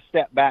taken a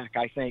step back,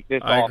 I think,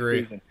 this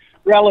offseason,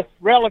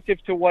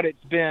 relative to what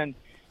it's been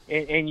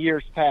in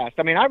years past.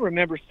 I mean, I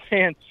remember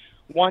saying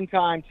one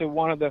time to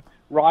one of the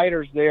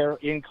writers there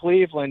in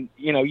Cleveland,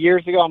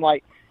 years ago, I'm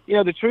like,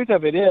 the truth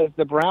of it is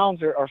the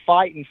Browns are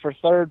fighting for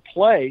third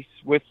place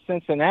with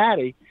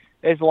Cincinnati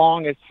as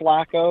long as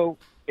Flacco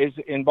is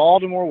in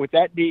Baltimore with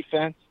that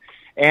defense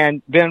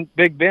and then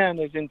Big Ben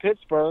is in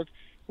Pittsburgh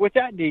with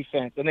that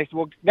defense. And they said,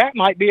 well, that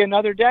might be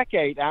another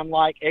decade. I'm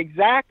like,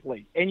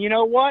 exactly. And you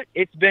know what?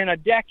 It's been a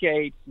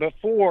decade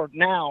before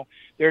now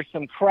there's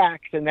some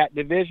cracks in that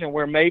division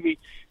where maybe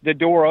the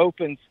door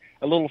opens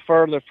a little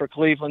further for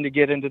Cleveland to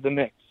get into the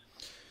mix.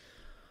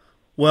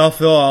 Well,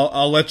 Phil,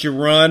 I'll let you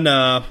run.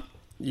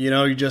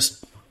 You're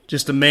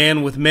just a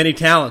man with many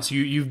talents.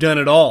 You've done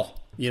it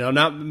all.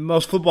 Not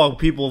most football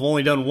people have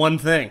only done one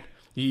thing.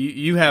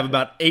 You have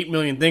about 8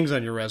 million things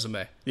on your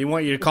resume. They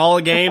want you to call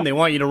a game. They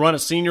want you to run a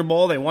Senior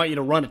Bowl. They want you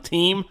to run a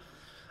team.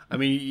 I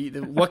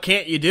mean, what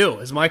can't you do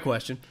is my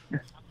question.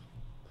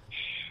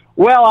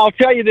 Well, I'll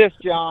tell you this,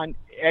 John.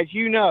 As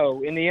you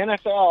know, in the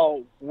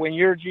NFL, when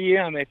you're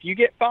GM, if you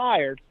get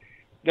fired,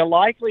 the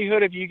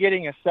likelihood of you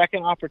getting a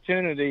second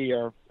opportunity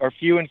are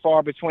few and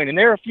far between, and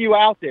there are a few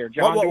out there.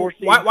 John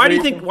Dorsey. Why do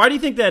you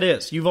think that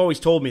is? You've always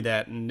told me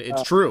that, and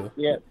it's true.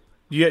 Yeah.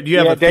 Do you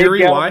have a theory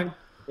Dave why? Gettleman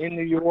in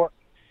New York,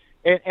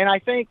 and I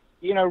think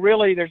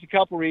really there's a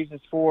couple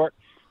reasons for it.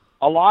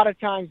 A lot of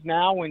times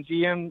now, when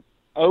GM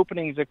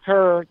openings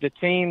occur, the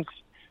teams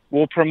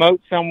will promote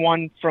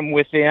someone from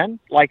within.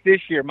 Like this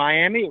year,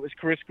 Miami, it was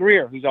Chris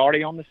Greer, who's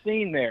already on the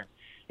scene there.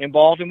 In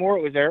Baltimore,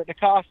 it was Eric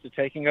DeCosta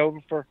taking over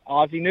for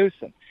Ozzie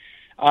Newsome.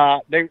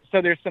 So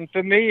there's some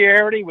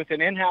familiarity with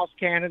an in-house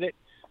candidate.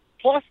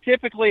 Plus,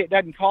 typically, it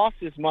doesn't cost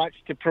as much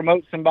to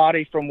promote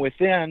somebody from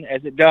within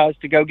as it does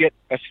to go get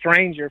a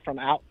stranger from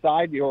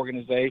outside the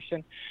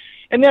organization.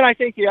 And then I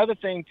think the other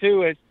thing,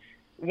 too, is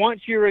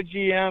once you're a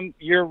GM,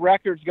 your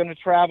record's going to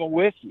travel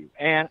with you.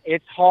 And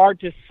it's hard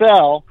to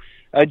sell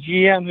a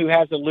GM who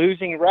has a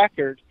losing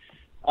record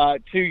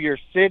to your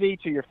city,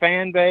 to your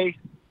fan base,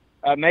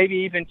 maybe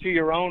even to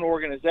your own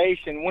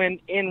organization, when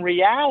in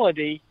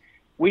reality,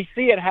 we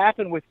see it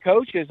happen with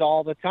coaches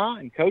all the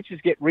time. Coaches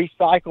get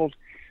recycled,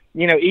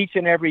 each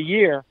and every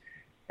year.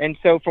 And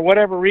so for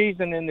whatever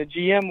reason in the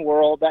GM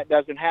world, that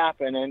doesn't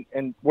happen.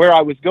 And where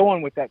I was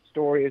going with that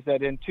story is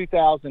that in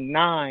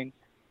 2009,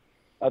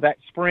 that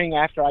spring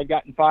after I'd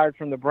gotten fired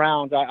from the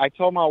Browns, I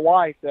told my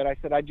wife that I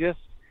said,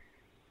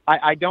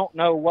 I don't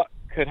know what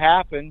could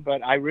happen,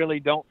 but I really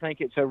don't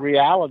think it's a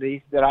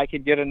reality that I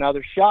could get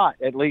another shot,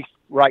 at least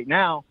right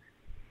now.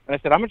 And I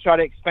said, I'm going to try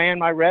to expand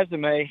my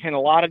resume in a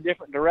lot of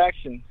different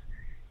directions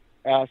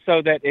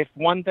so that if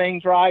one thing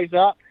dries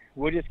up,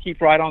 we'll just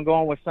keep right on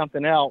going with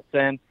something else.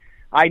 And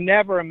I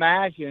never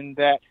imagined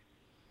that,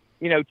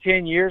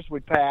 10 years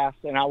would pass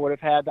and I would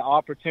have had the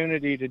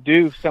opportunity to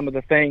do some of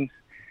the things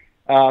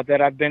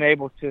that I've been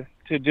able to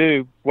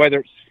do,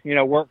 whether it's,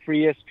 work for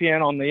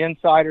ESPN on the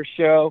Insider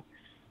Show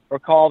or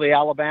call the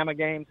Alabama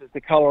games as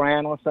the color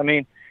analyst. I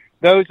mean,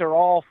 those are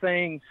all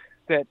things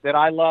that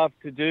I love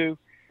to do.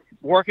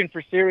 Working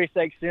for Sirius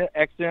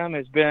XM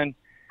has been,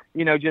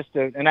 just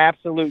an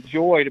absolute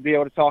joy to be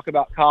able to talk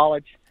about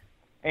college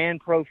and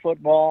pro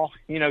football,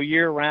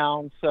 year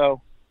round.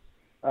 So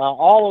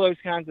all of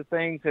those kinds of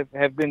things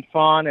have been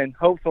fun, and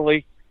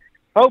hopefully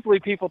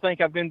people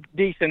think I've been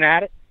decent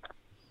at it.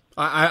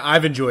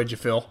 I've enjoyed you,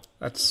 Phil.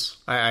 That's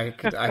I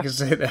can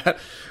say that.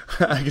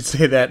 I can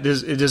say that.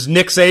 Does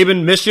Nick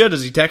Saban miss you?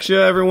 Does he text you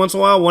every once in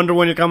a while? Wonder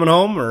when you're coming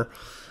home, or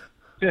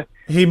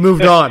he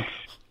moved on?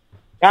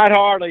 Not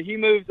hardly. He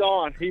moves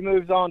on. He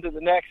moves on to the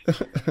next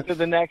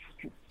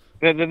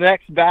the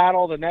next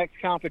battle, the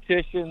next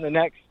competition, the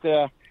next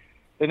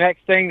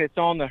thing that's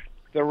on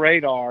the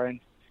radar. And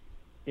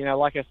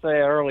like I said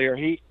earlier,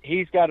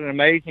 he's got an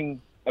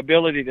amazing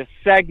ability to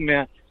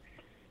segment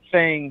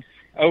things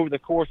over the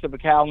course of a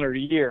calendar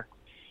year.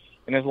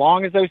 And as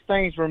long as those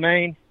things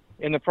remain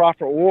in the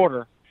proper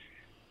order,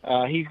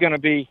 he's going to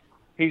be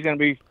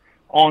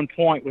on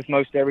point with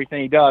most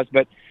everything he does.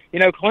 But,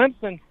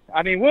 Clemson,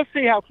 I mean, we'll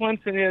see how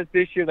Clemson is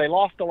this year. They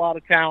lost a lot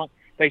of talent.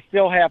 They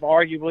still have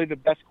arguably the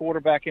best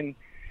quarterback in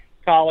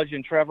college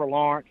in Trevor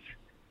Lawrence.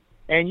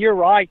 And you're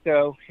right,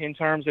 though, in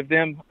terms of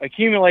them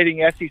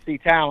accumulating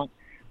SEC talent,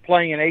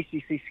 playing an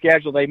ACC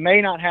schedule. They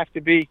may not have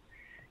to be,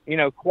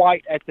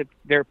 quite at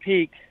their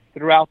peak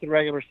throughout the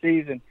regular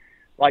season,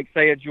 like,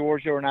 say, a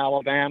Georgia or an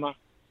Alabama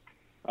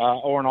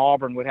or an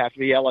Auburn would have to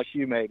be,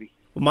 LSU maybe.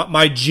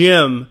 My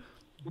gym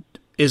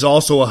is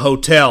also a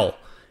hotel,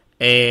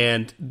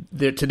 and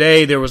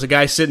today there was a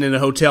guy sitting in a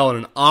hotel in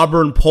an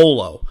Auburn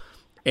polo,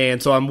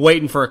 and so I'm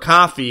waiting for a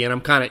coffee, and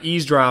I'm kind of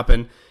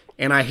eavesdropping,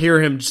 and I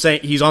hear him say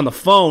he's on the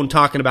phone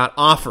talking about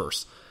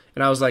offers.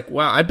 And I was like,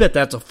 wow, I bet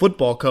that's a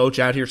football coach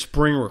out here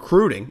spring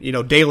recruiting.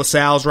 De La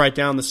Salle's right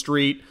down the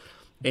street,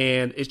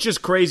 and it's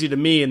just crazy to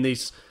me in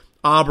these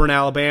Auburn,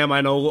 Alabama,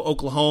 I know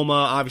Oklahoma,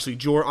 obviously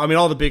Georgia,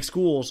 all the big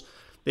schools.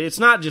 It's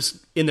not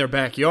just in their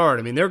backyard.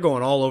 I mean, they're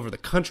going all over the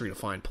country to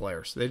find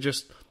players. They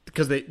just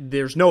because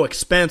there's no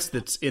expense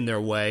that's in their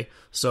way.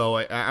 So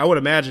I would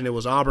imagine it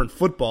was Auburn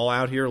football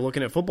out here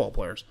looking at football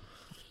players.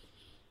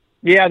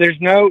 Yeah, there's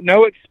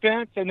no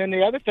expense. And then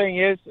the other thing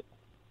is,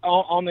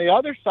 on the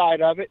other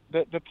side of it,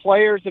 the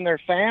players and their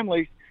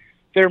families,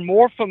 they're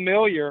more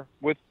familiar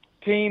with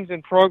teams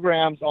and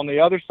programs on the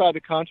other side of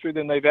the country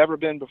than they've ever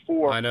been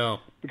before. I know.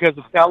 Because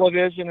of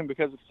television and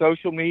because of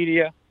social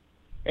media.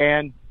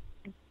 And,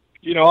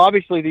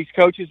 obviously these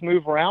coaches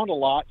move around a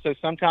lot, so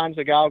sometimes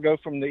a guy will go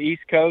from the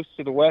East Coast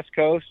to the West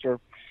Coast or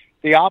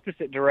the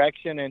opposite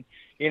direction, and,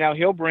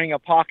 he'll bring a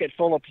pocket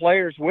full of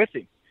players with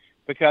him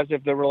because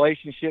of the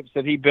relationships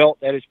that he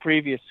built at his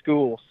previous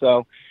school.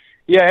 So,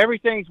 yeah,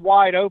 everything's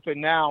wide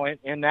open now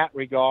in that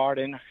regard.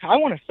 And I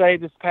want to say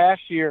this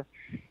past year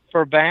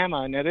for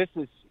Bama, now this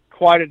is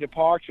quite a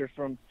departure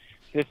from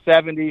the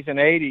 70s and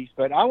 80s,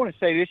 but I want to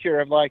say this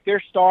year of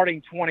they're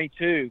starting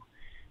 22.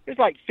 There's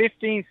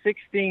 15,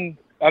 16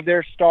 of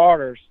their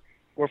starters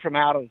were from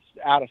out of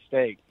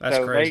state. That's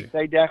so crazy.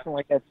 They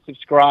definitely have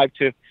subscribed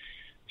to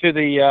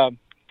the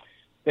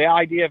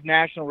idea of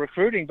national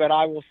recruiting. But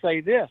I will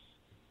say this: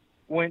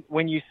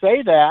 when you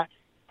say that,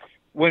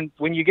 when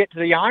you get to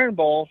the Iron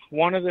Bowl,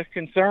 one of the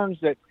concerns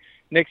that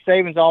Nick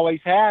Saban's always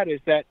had is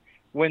that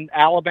when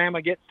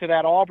Alabama gets to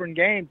that Auburn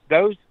game,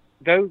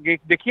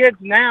 the kids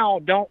now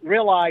don't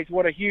realize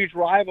what a huge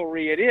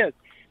rivalry it is.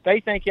 They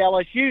think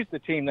LSU's the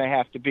team they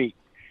have to beat.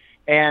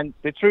 And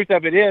the truth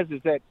of it is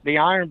that the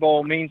Iron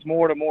Bowl means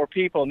more to more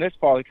people in this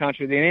part of the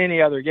country than any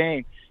other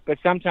game. But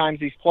sometimes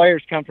these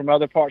players come from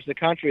other parts of the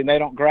country and they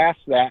don't grasp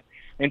that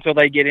until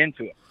they get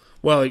into it.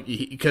 Well,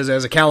 because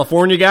as a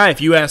California guy, if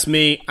you ask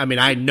me,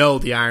 I know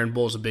the Iron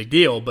Bowl is a big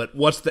deal, but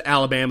what's the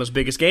Alabama's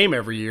biggest game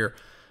every year?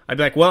 I'd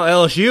be like, well,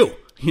 LSU,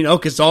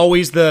 because it's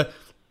always the,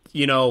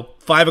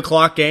 5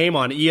 o'clock game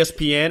on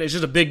ESPN. It's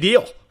just a big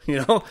deal.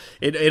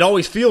 It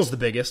always feels the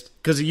biggest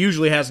because it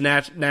usually has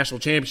national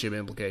championship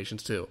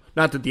implications too.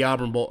 Not that the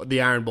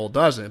Iron Bowl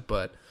doesn't,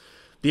 but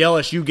the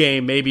LSU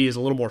game maybe is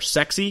a little more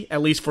sexy,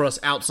 at least for us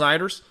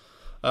outsiders.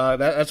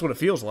 That's what it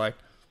feels like.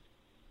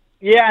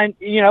 Yeah, and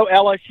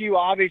LSU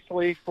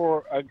obviously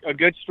for a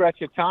good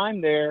stretch of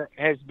time there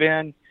has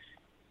been,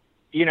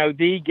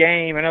 the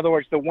game. In other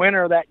words, the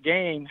winner of that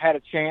game had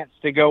a chance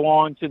to go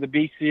on to the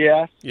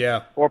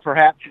BCS, or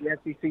perhaps the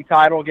SEC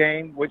title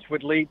game, which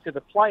would lead to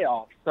the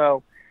playoffs.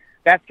 So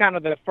that's kind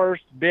of the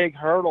first big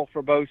hurdle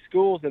for both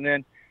schools. And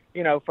then,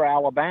 for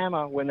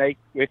Alabama,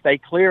 if they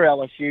clear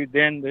LSU,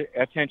 then the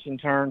attention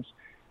turns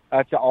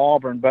to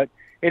Auburn. But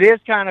it is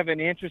kind of an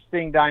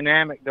interesting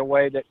dynamic, the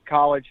way that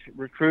college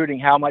recruiting,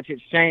 how much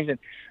it's changed. And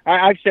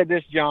I've said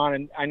this, John,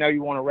 and I know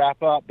you want to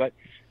wrap up, but,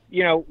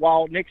 you know,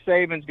 while Nick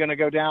Saban's going to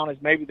go down as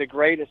maybe the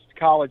greatest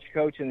college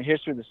coach in the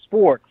history of the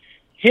sport,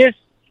 his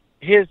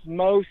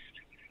most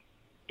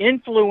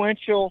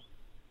influential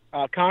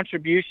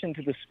contribution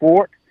to the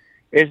sport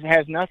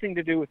has nothing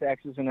to do with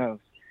X's and O's.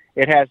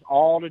 It has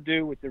all to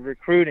do with the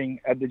recruiting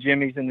of the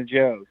Jimmies and the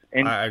Joes.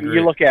 And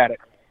you look at it.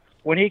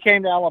 When he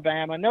came to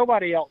Alabama,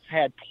 nobody else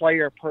had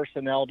player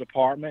personnel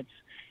departments.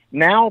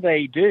 Now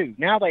they do.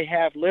 Now they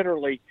have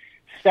literally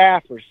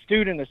staffers,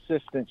 student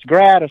assistants,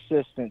 grad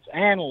assistants,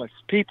 analysts,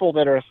 people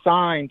that are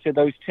assigned to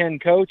those 10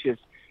 coaches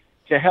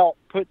to help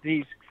put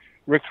these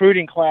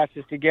recruiting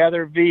classes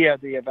together via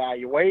the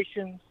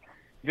evaluations,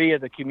 via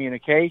the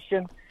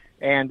communication.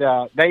 And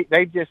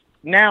they just,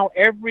 now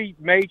every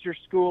major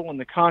school in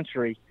the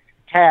country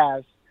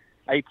has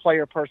a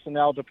player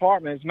personnel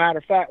department. As a matter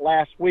of fact,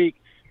 last week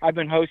I've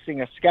been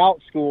hosting a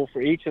scout school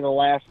for each of the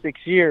last 6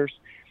 years,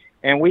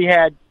 and we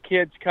had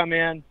kids come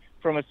in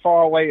from as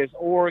far away as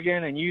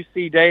Oregon and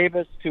UC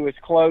Davis to as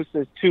close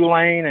as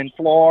Tulane and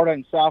Florida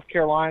and South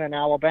Carolina and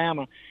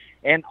Alabama.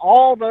 And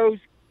all those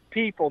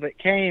people that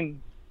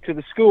came to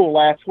the school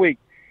last week,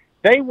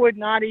 they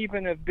wouldn't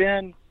even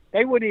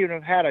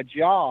have had a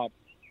job,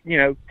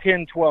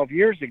 10, 12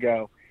 years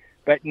ago.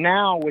 But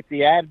now with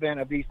the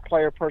advent of these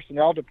player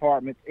personnel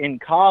departments in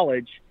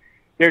college,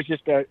 there's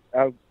just a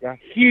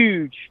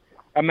huge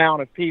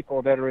amount of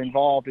people that are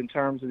involved in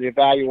terms of the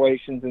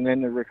evaluations and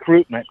then the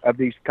recruitment of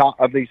these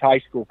high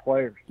school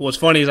players. What's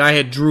funny is I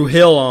had Drew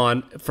Hill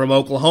on from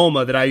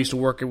Oklahoma that I used to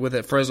work with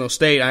at Fresno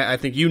State. I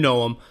think you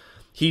know him.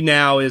 He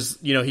now is,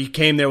 he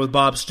came there with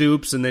Bob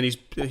Stoops, and then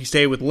he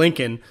stayed with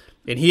Lincoln,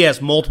 and he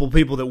has multiple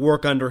people that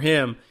work under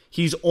him.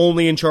 He's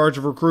only in charge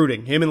of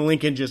recruiting. Him and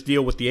Lincoln just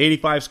deal with the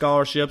 85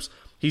 scholarships.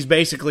 He's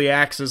basically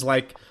acts as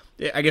like,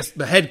 I guess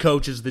the head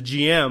coach is the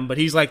GM, but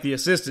he's like the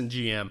assistant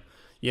GM,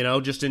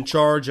 just in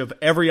charge of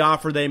every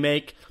offer they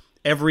make,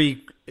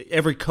 every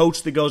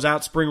coach that goes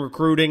out spring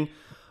recruiting.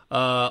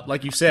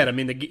 Like you said, I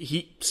mean,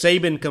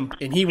 Saban,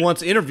 and he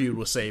once interviewed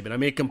with Saban. I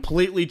mean, it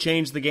completely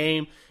changed the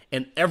game,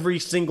 and every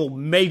single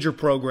major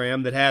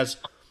program that has,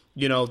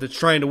 that's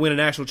trying to win a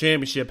national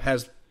championship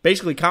has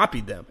basically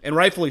copied them, and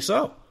rightfully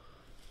so.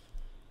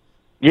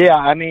 Yeah,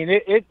 I mean,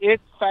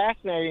 it's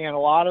fascinating, and a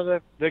lot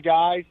of the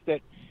guys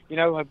that,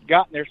 have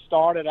gotten their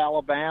start at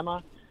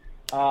Alabama,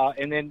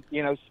 and then,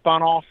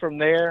 spun off from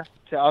there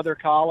to other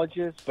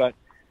colleges. But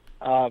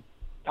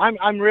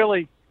I'm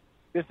really,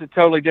 this is a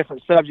totally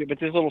different subject, but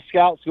this little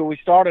scout school, we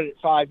started it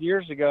 5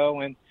 years ago,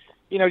 and,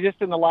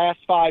 just in the last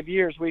 5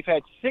 years, we've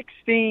had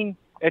 16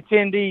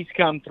 attendees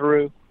come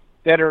through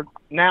that are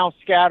now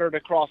scattered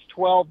across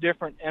 12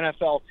 different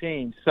NFL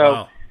teams. So,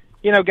 wow.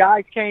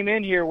 Guys came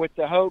in here with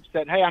the hopes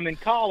that, hey, I'm in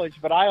college,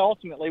 but I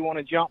ultimately want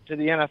to jump to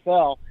the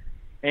NFL,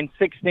 and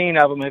 16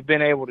 of them have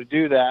been able to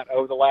do that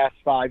over the last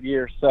 5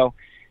 years. So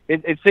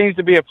it seems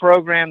to be a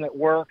program that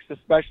works,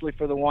 especially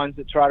for the ones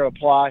that try to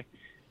apply,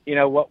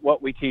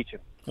 what we teach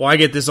them. Well, I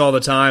get this all the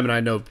time, and I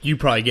know you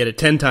probably get it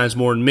 10 times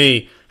more than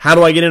me. How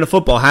do I get into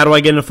football? How do I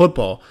get into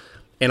football?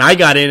 And I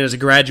got in as a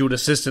graduate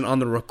assistant on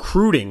the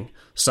recruiting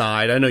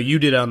side. I know you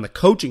did it on the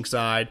coaching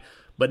side.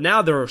 But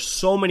now there are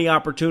so many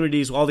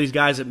opportunities, all these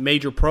guys at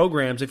major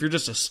programs. If you're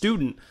just a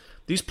student,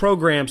 these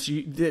programs,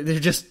 they're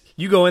just,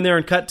 you go in there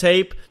and cut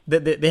tape.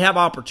 They have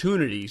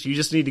opportunities. You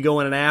just need to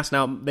go in and ask.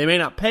 Now, they may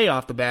not pay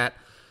off the bat,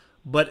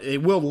 but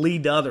it will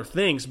lead to other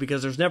things,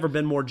 because there's never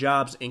been more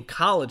jobs in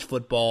college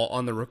football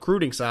on the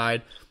recruiting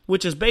side,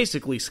 which is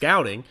basically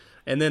scouting.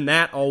 And then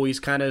that always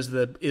kind of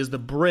is the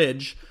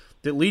bridge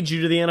that leads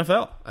you to the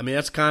NFL. I mean,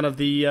 that's kind of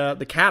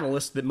the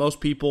catalyst that most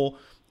people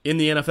in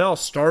the NFL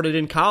started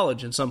in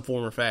college in some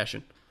form or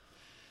fashion.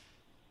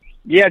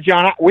 Yeah,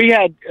 John, we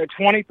had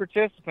 20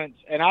 participants,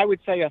 and I would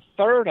say a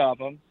third of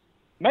them,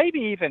 maybe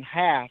even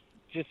half,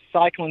 just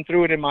cycling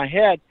through it in my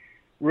head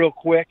real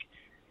quick,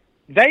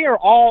 they are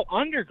all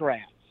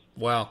undergrads.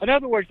 Wow. In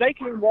other words, they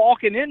came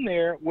walking in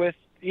there with,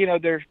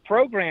 their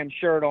program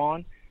shirt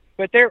on,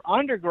 but they're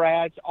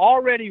undergrads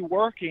already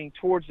working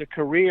towards a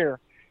career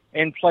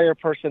in player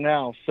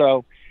personnel.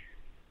 So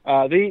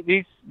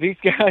these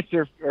guys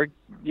are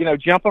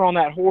jumping on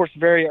that horse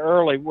very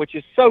early, which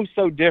is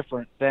so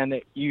different than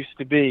it used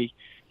to be,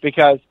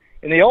 because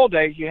in the old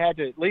days you had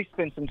to at least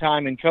spend some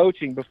time in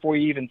coaching before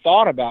you even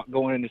thought about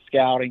going into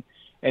scouting,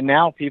 and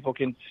now people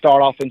can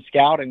start off in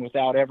scouting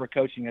without ever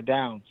coaching a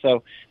down.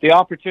 So the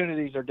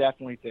opportunities are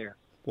definitely there.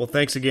 Well,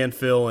 thanks again,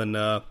 Phil, and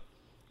I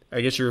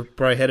guess you're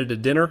probably headed to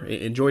dinner.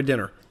 Enjoy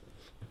dinner.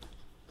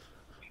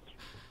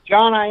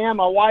 John, I am.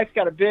 My wife's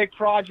got a big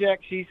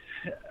project. She's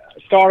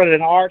started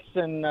an arts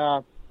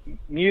and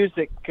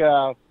music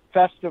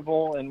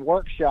festival and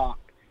workshop,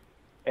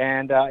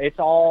 and it's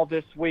all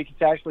this week.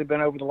 It's actually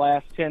been over the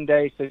last 10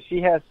 days. So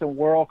she has some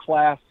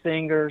world-class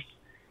singers,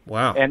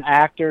 wow, and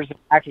actors and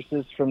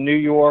actresses from New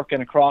York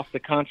and across the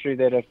country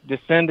that have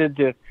descended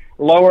to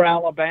Lower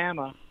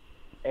Alabama,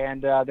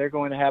 and they're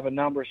going to have a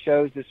number of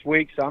shows this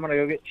week. So I'm going to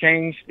go get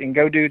changed and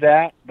go do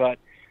that. But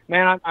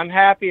man, I'm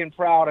happy and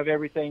proud of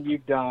everything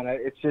you've done.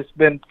 It's just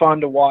been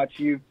fun to watch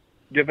you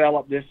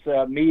develop this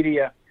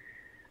media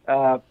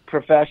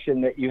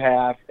profession that you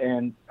have,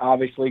 and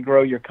obviously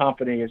grow your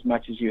company as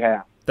much as you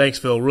have. Thanks,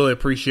 Phil. Really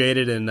appreciate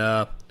it. And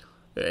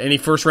any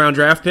first-round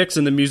draft picks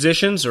in the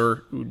musicians,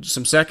 or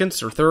some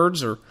seconds or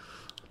thirds, or?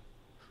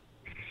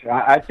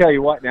 I tell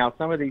you what, now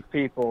some of these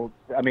people,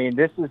 I mean,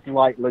 this is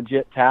like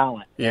legit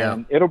talent. Yeah.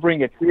 And it'll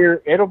bring a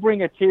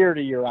tear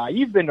to your eye.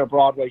 You've been to a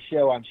Broadway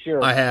show, I'm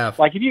sure. I have.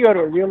 Like if you go to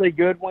a really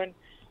good one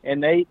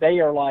and they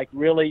are like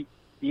really,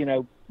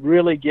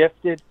 really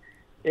gifted,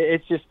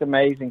 it's just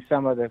amazing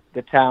some of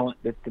the talent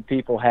that the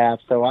people have.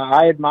 So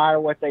I admire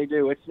what they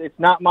do. It's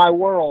not my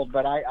world,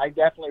 but I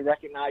definitely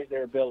recognize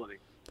their ability.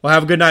 Well,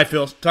 have a good night,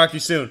 Phil. Talk to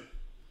you soon.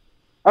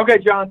 Okay,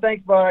 John.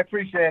 Thanks, bud. I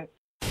appreciate it.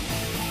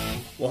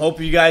 Well, hope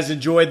you guys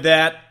enjoyed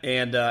that.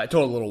 And I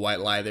told a little white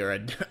lie there.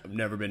 I've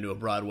never been to a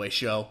Broadway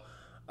show.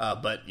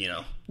 But, you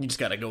just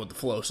got to go with the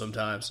flow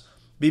sometimes.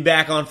 Be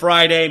back on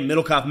Friday.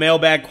 Middlecoff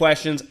mailbag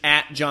questions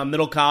at John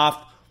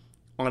Middlecoff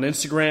on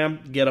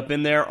Instagram. Get up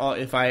in there.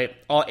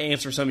 I'll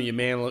answer some of you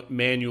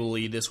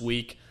manually this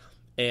week.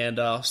 And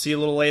see you a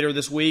little later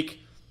this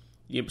week.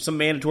 Some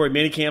mandatory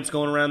mini camps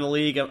going around the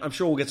league. I'm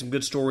sure we'll get some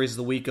good stories as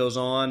the week goes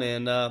on.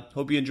 And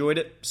hope you enjoyed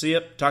it. See ya.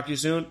 Talk to you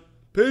soon.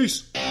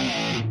 Peace.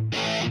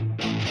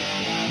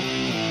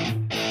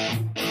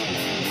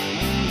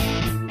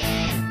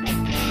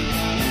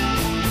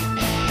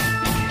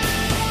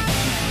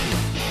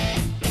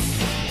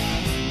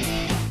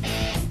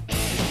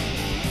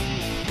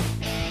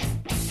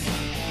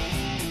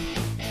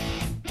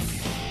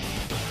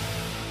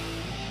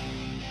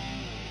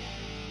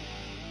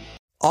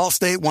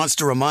 Allstate wants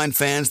to remind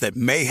fans that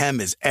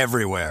mayhem is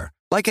everywhere,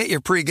 like at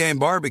your pregame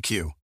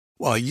barbecue.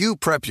 While you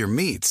prep your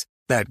meats,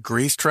 that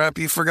grease trap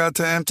you forgot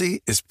to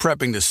empty is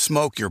prepping to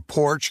smoke your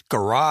porch,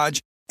 garage,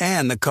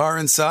 and the car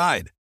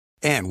inside.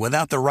 And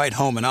without the right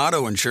home and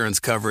auto insurance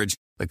coverage,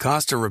 the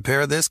cost to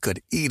repair this could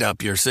eat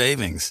up your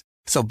savings.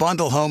 So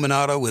bundle home and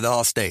auto with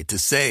Allstate to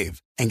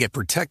save and get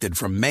protected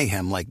from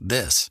mayhem like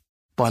this.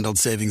 Bundled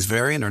savings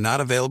variant are not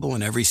available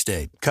in every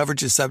state.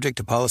 Coverage is subject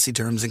to policy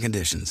terms and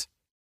conditions.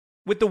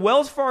 With the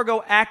Wells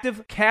Fargo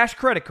Active Cash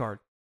Credit Card,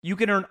 you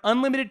can earn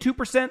unlimited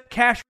 2%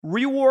 cash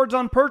rewards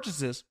on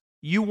purchases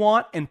you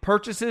want and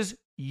purchases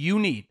you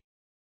need.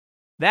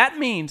 That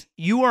means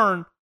you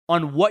earn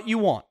on what you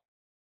want,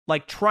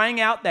 like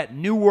trying out that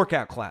new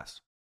workout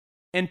class,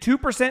 and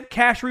 2%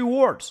 cash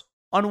rewards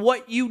on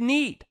what you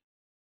need,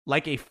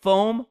 like a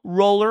foam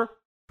roller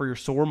for your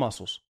sore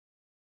muscles.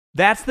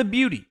 That's the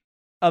beauty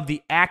of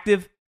the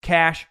Active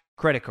Cash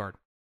Credit Card.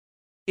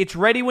 It's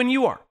ready when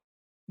you are,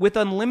 with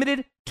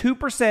unlimited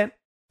 2%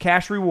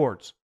 cash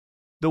rewards.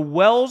 The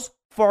Wells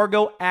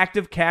Fargo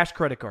Active Cash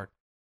Credit Card.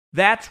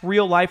 That's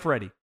real life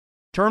ready.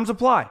 Terms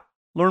apply.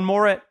 Learn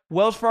more at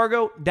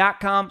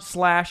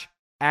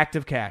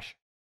wellsfargo.com/activecash.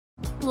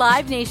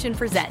 Live Nation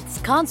presents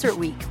Concert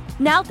Week.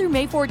 Now through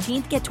May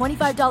 14th, get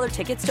 $25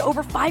 tickets to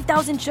over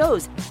 5,000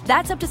 shows.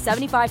 That's up to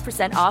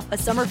 75% off a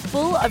summer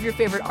full of your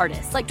favorite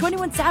artists like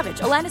 21 Savage,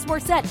 Alanis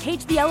Morissette,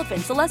 Cage the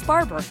Elephant, Celeste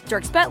Barber,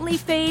 Dierks Bentley,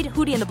 Fade,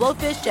 Hootie and the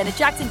Blowfish, Janet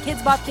Jackson,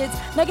 Kids Bop Kids,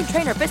 Meghan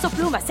Trainor, Peso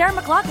Pluma, Sarah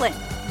McLachlan.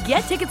 Get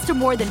tickets to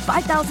more than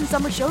 5,000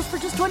 summer shows for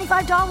just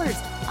 $25.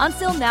 On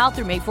sale now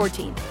through May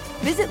 14th.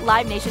 Visit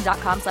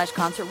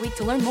LiveNation.com/Concert Week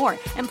to learn more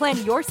and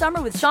plan your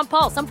summer with Sean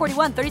Paul, Sum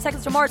 41, 30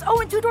 Seconds to Mars,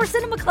 and Two Door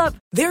Cinema Club.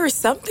 There are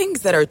some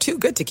things that are too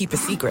good to keep a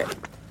secret.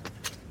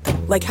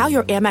 Like how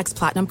your Amex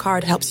Platinum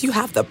card helps you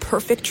have the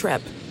perfect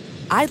trip.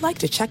 I'd like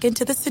to check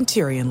into the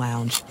Centurion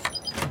Lounge.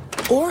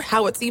 Or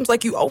how it seems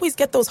like you always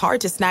get those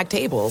hard-to-snag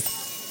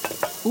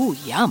tables. Ooh,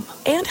 yum.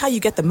 And how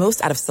you get the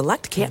most out of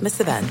select can't-miss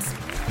events.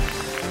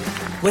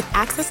 With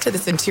access to the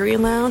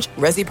Centurion Lounge,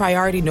 Resi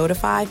Priority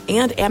Notified,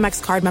 and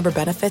Amex card member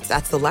benefits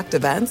at select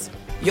events,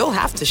 you'll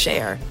have to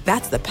share.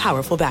 That's the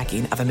powerful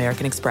backing of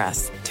American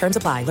Express. Terms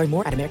apply. Learn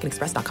more at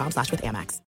americanexpress.com/withAmex.